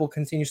 Ripple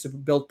continues to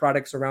build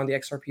products around the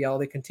XRPL.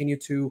 They continue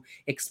to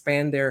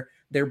expand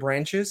their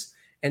branches.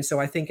 And so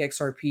I think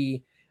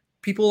XRP,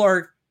 people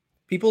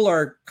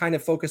are kind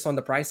of focused on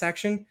the price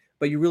action,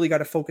 but you really got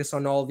to focus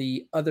on all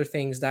the other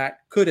things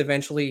that could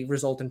eventually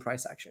result in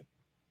price action.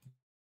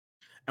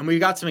 And we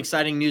got some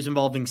exciting news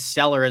involving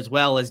Stellar as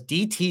well, as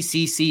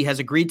DTCC has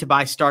agreed to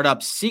buy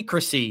startup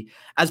Secrecy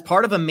as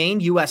part of a main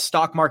U.S.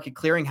 stock market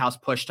clearinghouse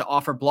push to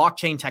offer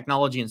blockchain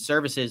technology and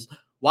services.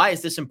 Why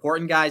is this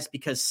important, guys?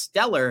 Because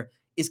Stellar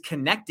is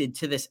connected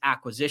to this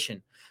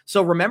acquisition.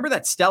 So remember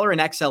that Stellar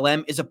and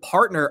XLM is a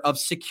partner of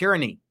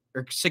Securency,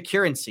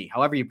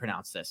 however you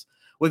pronounce this,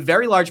 with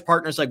very large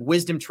partners like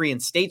Wisdom Tree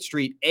and State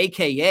Street,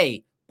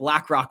 aka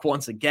BlackRock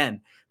once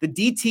again. The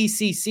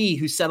DTCC,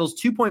 who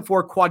settles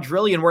 2.4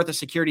 quadrillion worth of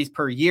securities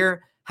per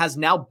year, has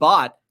now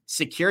bought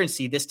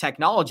Securency, this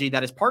technology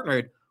that is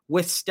partnered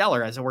with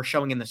Stellar, as we're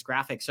showing in this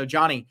graphic. So,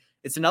 Johnny,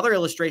 it's another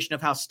illustration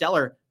of how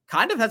Stellar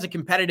kind of has a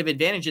competitive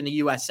advantage in the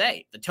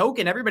USA. The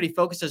token, everybody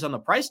focuses on the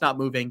price not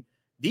moving.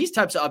 These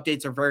types of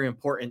updates are very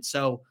important.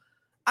 So,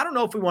 I don't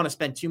know if we want to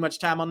spend too much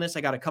time on this.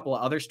 I got a couple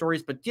of other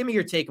stories, but give me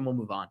your take and we'll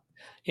move on.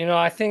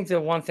 I think the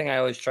one thing I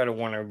always try to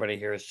warn everybody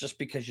here is just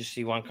because you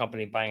see one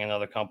company buying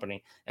another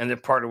company and they're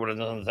partnered with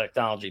another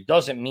technology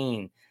doesn't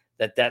mean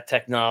that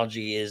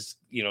technology is,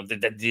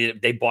 that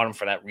they bought them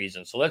for that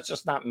reason. So let's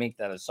just not make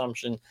that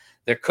assumption.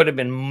 There could have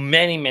been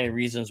many, many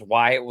reasons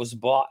why it was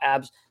bought,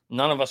 Abs.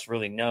 None of us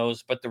really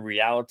knows, but the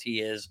reality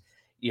is,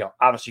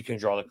 obviously you can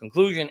draw the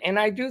conclusion. And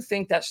I do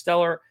think that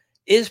Stellar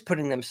is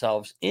putting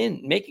themselves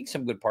in, making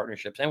some good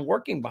partnerships and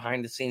working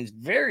behind the scenes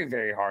very,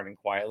 very hard and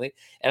quietly.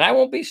 And I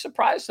won't be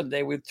surprised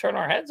someday we turn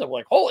our heads up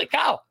like, holy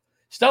cow,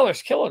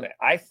 Stellar's killing it.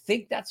 I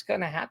think that's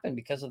going to happen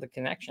because of the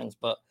connections,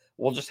 but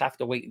we'll just have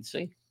to wait and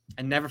see.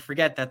 And never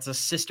forget, that's a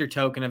sister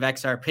token of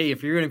XRP.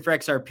 If you're rooting for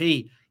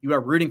XRP, you are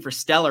rooting for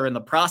Stellar in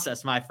the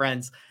process, my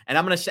friends. And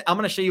I'm going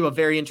to show you a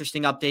very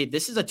interesting update.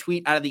 This is a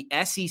tweet out of the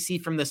SEC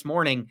from this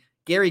morning.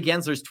 Gary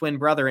Gensler's twin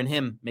brother and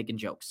him making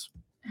jokes.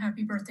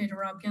 Happy birthday to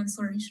Rob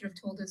Gensler. He should have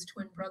told his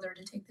twin brother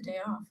to take the day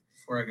off.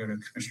 Before I go to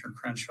Commissioner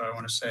Crenshaw, I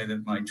want to say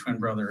that my twin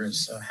brother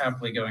is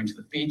happily going to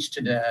the beach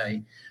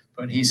today,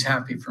 but he's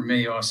happy for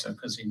me also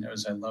because he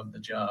knows I love the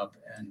job.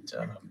 And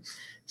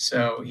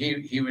so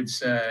he would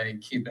say,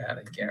 keep at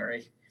it,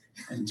 Gary,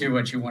 and do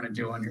what you want to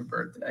do on your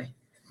birthday.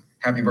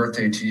 Happy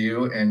birthday to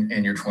you and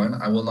your twin.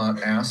 I will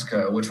not ask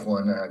which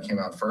one came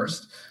out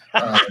first,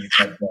 but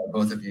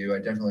both of you, I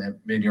definitely have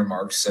made your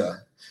marks in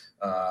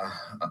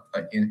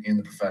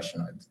the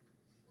profession.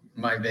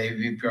 My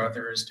baby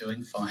brother is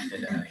doing fine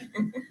today.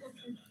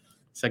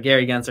 So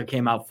Gary Gensler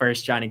came out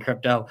first, Johnny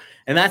Crypto.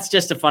 And that's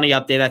just a funny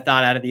update I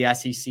thought out of the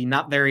SEC.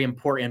 Not very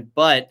important,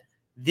 but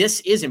this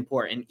is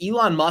important.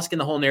 Elon Musk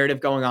and the whole narrative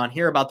going on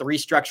here about the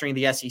restructuring of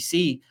the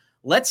SEC.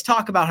 Let's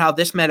talk about how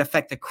this might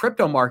affect the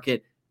crypto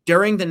market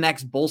during the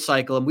next bull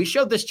cycle. And we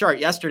showed this chart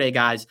yesterday,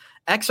 guys.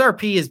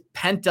 XRP is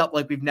pent up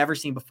like we've never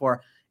seen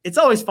before. It's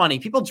always funny.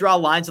 People draw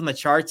lines on the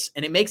charts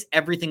and it makes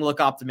everything look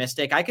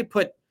optimistic. I could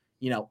put,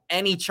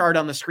 any chart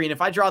on the screen.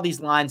 If I draw these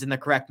lines in the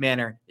correct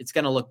manner, it's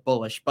going to look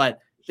bullish. But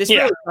this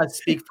really does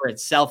speak for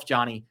itself,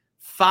 Johnny.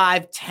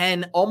 5,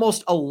 10,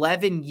 almost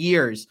 11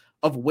 years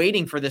of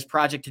waiting for this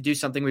project to do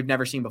something we've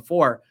never seen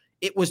before.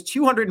 It was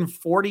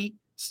 240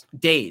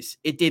 days.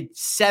 It did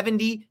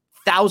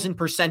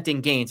 70,000%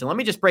 in gains. And let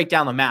me just break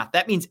down the math.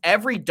 That means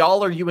every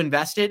dollar you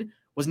invested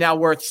was now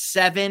worth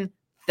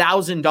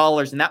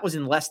 $7,000. And that was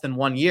in less than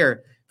 1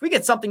 year. If we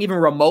get something even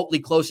remotely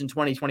close in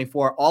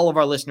 2024, all of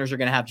our listeners are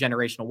going to have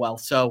generational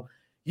wealth. So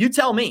you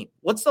tell me,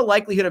 what's the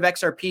likelihood of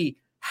XRP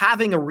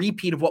having a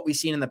repeat of what we've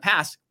seen in the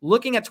past,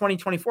 looking at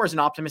 2024 as an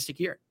optimistic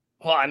year?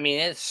 Well, I mean,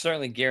 it's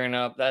certainly gearing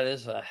up. That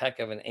is a heck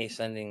of an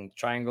ascending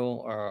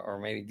triangle or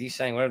maybe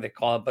descending, whatever they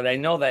call it. But I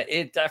know that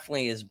it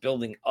definitely is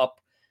building up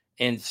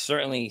and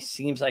certainly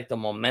seems like the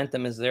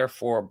momentum is there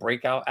for a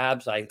breakout,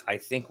 Abs. I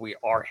think we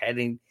are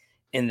heading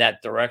in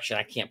that direction.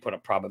 I can't put a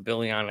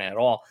probability on it at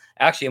all.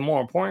 Actually, a more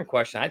important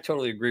question, I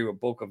totally agree with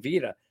Boca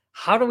Vita.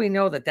 How do we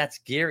know that that's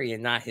Gary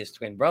and not his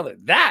twin brother?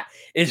 That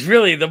is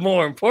really the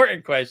more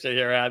important question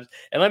here, Abs.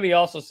 And let me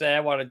also say, I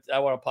want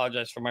to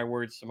apologize for my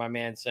words to my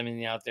man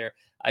Simeon out there.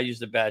 I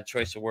used a bad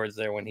choice of words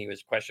there when he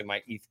was questioning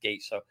my ETH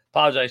gate. So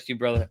apologize to you,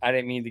 brother. I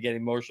didn't mean to get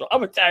emotional.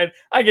 I'm Italian.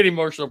 I get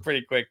emotional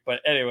pretty quick. But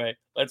anyway,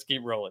 let's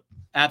keep rolling.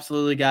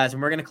 Absolutely, guys.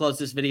 And we're going to close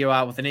this video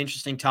out with an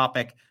interesting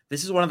topic.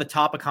 This is one of the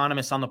top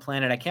economists on the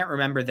planet. I can't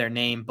remember their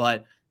name,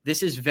 but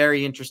this is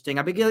very interesting.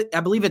 I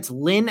believe it's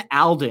Lynn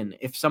Alden,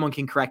 if someone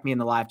can correct me in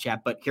the live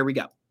chat. But here we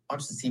go.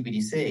 Launched the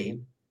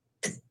CBDC,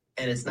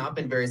 and it's not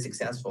been very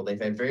successful.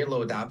 They've had very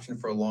low adoption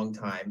for a long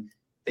time.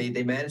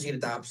 They managed to get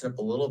adoption up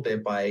a little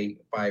bit by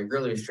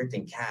really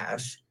restricting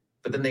cash,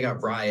 but then they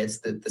got riots.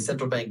 The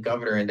central bank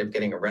governor ended up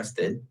getting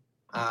arrested.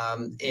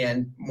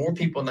 And more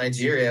people in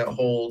Nigeria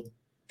hold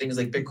things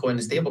like Bitcoin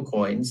and stable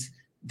coins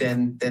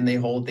than they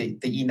hold the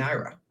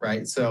e-Naira,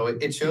 right? So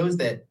it shows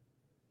that,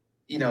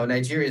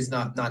 Nigeria is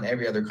not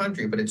every other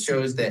country, but it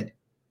shows that,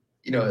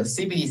 a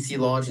CBDC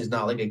launch is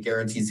not like a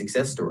guaranteed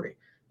success story.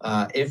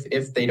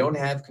 If they don't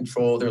have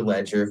control of their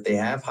ledger, if they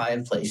have high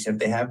inflation, if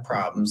they have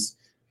problems,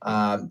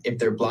 if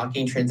they're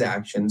blocking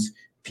transactions,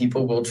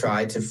 people will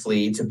try to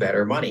flee to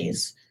better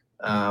monies.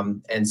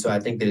 And so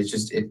I think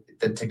that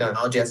the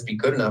technology has to be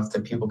good enough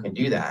that people can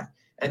do that.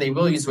 And they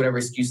will use whatever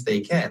excuse they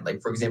can. Like,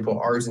 for example,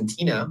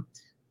 Argentina,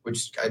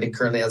 which I think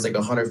currently has like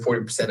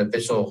 140%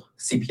 official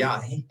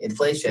CPI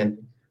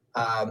inflation,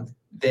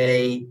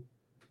 they,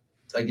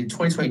 like in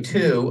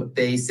 2022,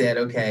 they said,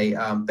 okay,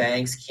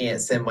 banks can't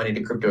send money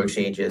to crypto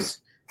exchanges.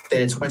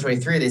 Then in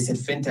 2023, they said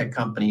fintech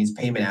companies,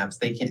 payment apps,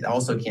 they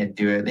can't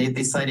do it.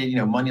 They cited,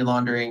 money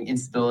laundering,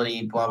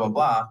 instability, blah, blah,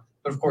 blah.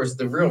 But of course,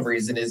 the real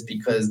reason is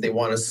because they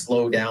want to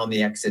slow down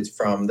the exits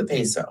from the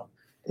peso.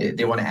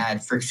 They want to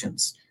add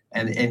frictions.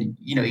 And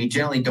you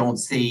generally don't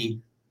see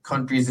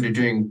countries that are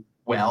doing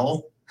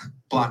well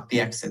block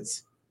the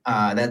exits.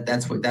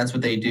 That's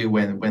what they do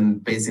when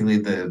basically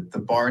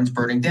the barn's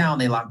burning down,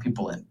 they lock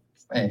people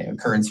in,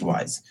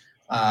 currency-wise.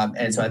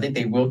 And so I think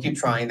they will keep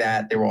trying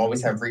that. They will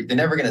always have, they're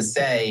never going to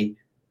say,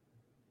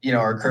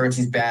 our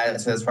currency's bad,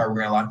 so that's why we're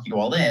going to lock you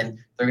all in.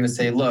 They're going to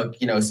say, look,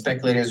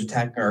 speculators are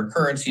attacking our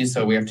currency,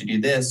 so we have to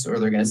do this. Or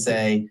they're going to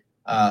say,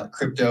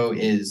 crypto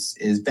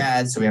is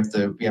bad, so we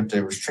have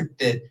to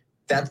restrict it.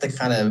 That's the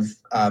kind of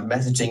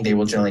messaging they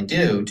will generally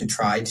do to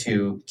try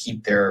to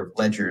keep their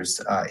ledgers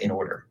in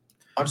order.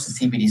 Watch the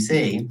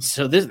CBDC.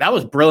 So that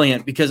was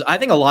brilliant, because I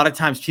think a lot of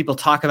times people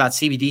talk about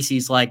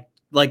CBDCs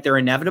like they're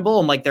inevitable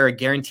and like they're a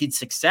guaranteed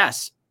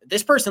success.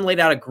 This person laid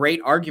out a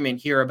great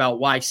argument here about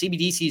why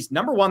CBDCs,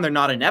 number one, they're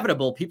not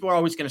inevitable. People are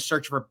always going to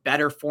search for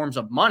better forms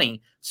of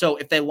money. So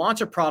if they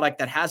launch a product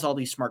that has all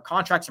these smart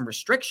contracts and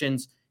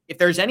restrictions, if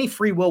there's any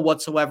free will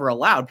whatsoever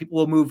allowed, people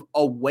will move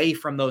away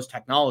from those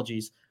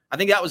technologies. I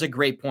think that was a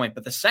great point.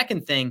 But the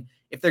second thing,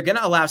 if they're going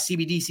to allow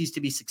CBDCs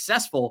to be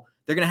successful,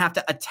 they're going to have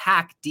to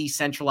attack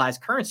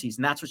decentralized currencies.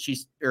 And that's what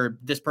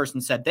this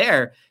person said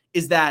there,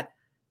 is that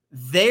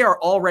they are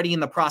already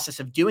in the process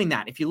of doing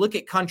that. If you look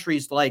at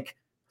countries like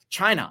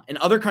China and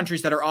other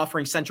countries that are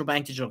offering central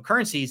bank digital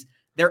currencies,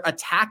 they're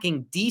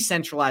attacking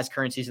decentralized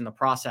currencies in the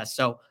process.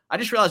 So I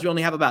just realized we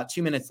only have about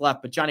 2 minutes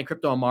left, but Johnny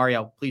Crypto and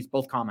Mario, please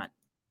both comment.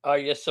 Are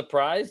you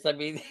surprised? I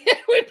mean,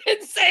 we've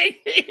been saying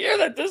here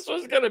that this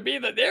was going to be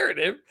the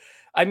narrative.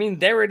 I mean,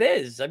 there it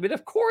is. I mean,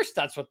 of course,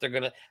 that's what they're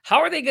going to. How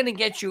are they going to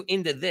get you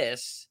into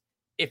this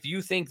if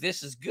you think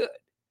this is good?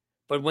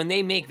 But when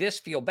they make this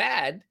feel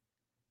bad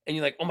and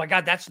you're like, oh my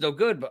God, that's no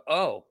good. But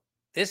oh,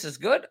 this is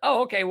good.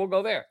 Oh, okay, we'll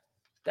go there.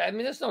 I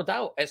mean, there's no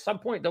doubt at some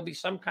point there'll be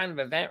some kind of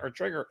event or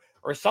trigger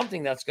or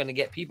something that's going to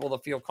get people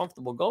to feel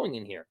comfortable going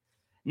in here.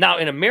 Now,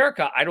 in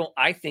America,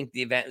 I think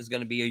the event is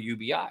going to be a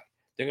UBI.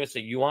 They're going to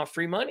say, you want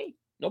free money?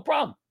 No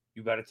problem.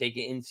 You got to take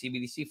it in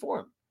CBDC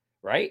form,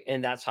 right?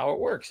 And that's how it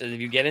works. And if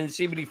you get in the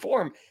CBDC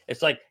form,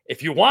 it's like,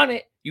 if you want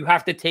it, you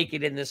have to take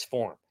it in this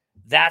form.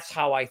 That's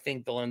how I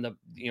think they'll end up,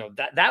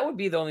 that would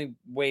be the only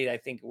way I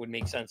think it would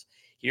make sense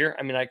here.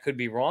 I mean, I could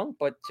be wrong,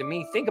 but to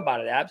me, think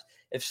about it, Abs.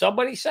 If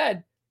somebody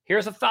said,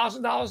 here's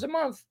 $1,000 a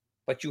month,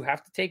 but you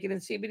have to take it in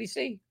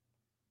CBDC,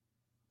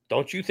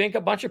 don't you think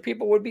a bunch of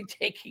people would be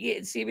taking it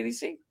in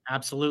CBDC?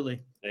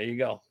 Absolutely. There you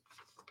go.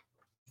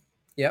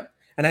 Yep.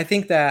 And I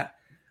think that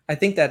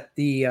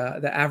the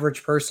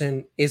average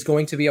person is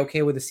going to be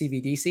okay with the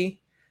CBDC.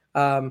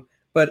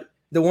 But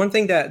the one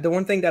thing that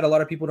a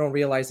lot of people don't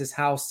realize is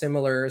how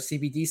similar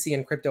CBDC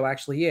and crypto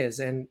actually is.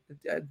 And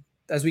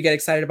as we get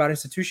excited about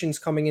institutions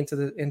coming into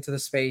the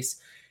space,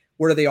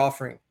 what are they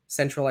offering?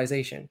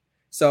 Centralization.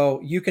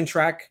 So you can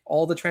track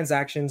all the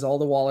transactions, all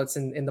the wallets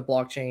in the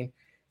blockchain.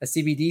 A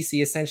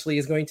CBDC essentially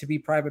is going to be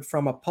private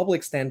from a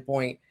public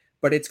standpoint,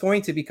 but it's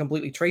going to be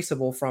completely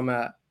traceable from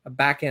a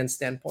back-end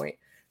standpoint.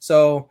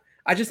 So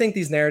I just think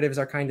these narratives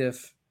are kind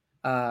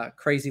of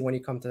crazy when you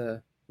come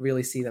to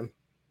really see them.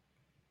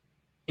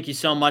 Thank you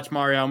so much,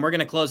 Mario. And we're going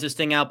to close this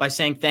thing out by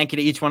saying thank you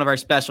to each one of our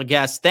special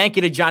guests. Thank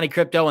you to Johnny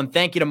Crypto and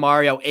thank you to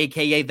Mario,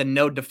 a.k.a. the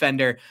Node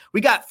Defender. We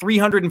got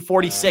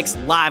 346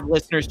 live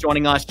listeners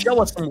joining us.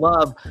 Show us some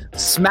love.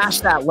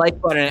 Smash that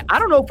like button. I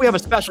don't know if we have a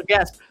special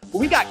guest, but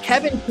we got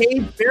Kevin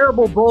Cade,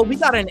 Bearable Bull. We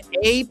got an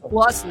A+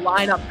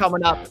 lineup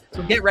coming up.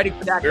 So get ready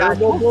for that, guys.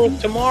 Bearable Bull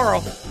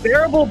tomorrow.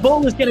 Bearable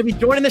Bull is going to be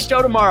joining the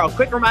show tomorrow.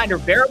 Quick reminder,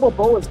 Bearable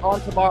Bull is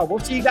on tomorrow. We'll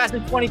see you guys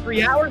in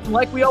 23 hours. And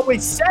like we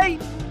always say,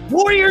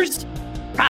 Warriors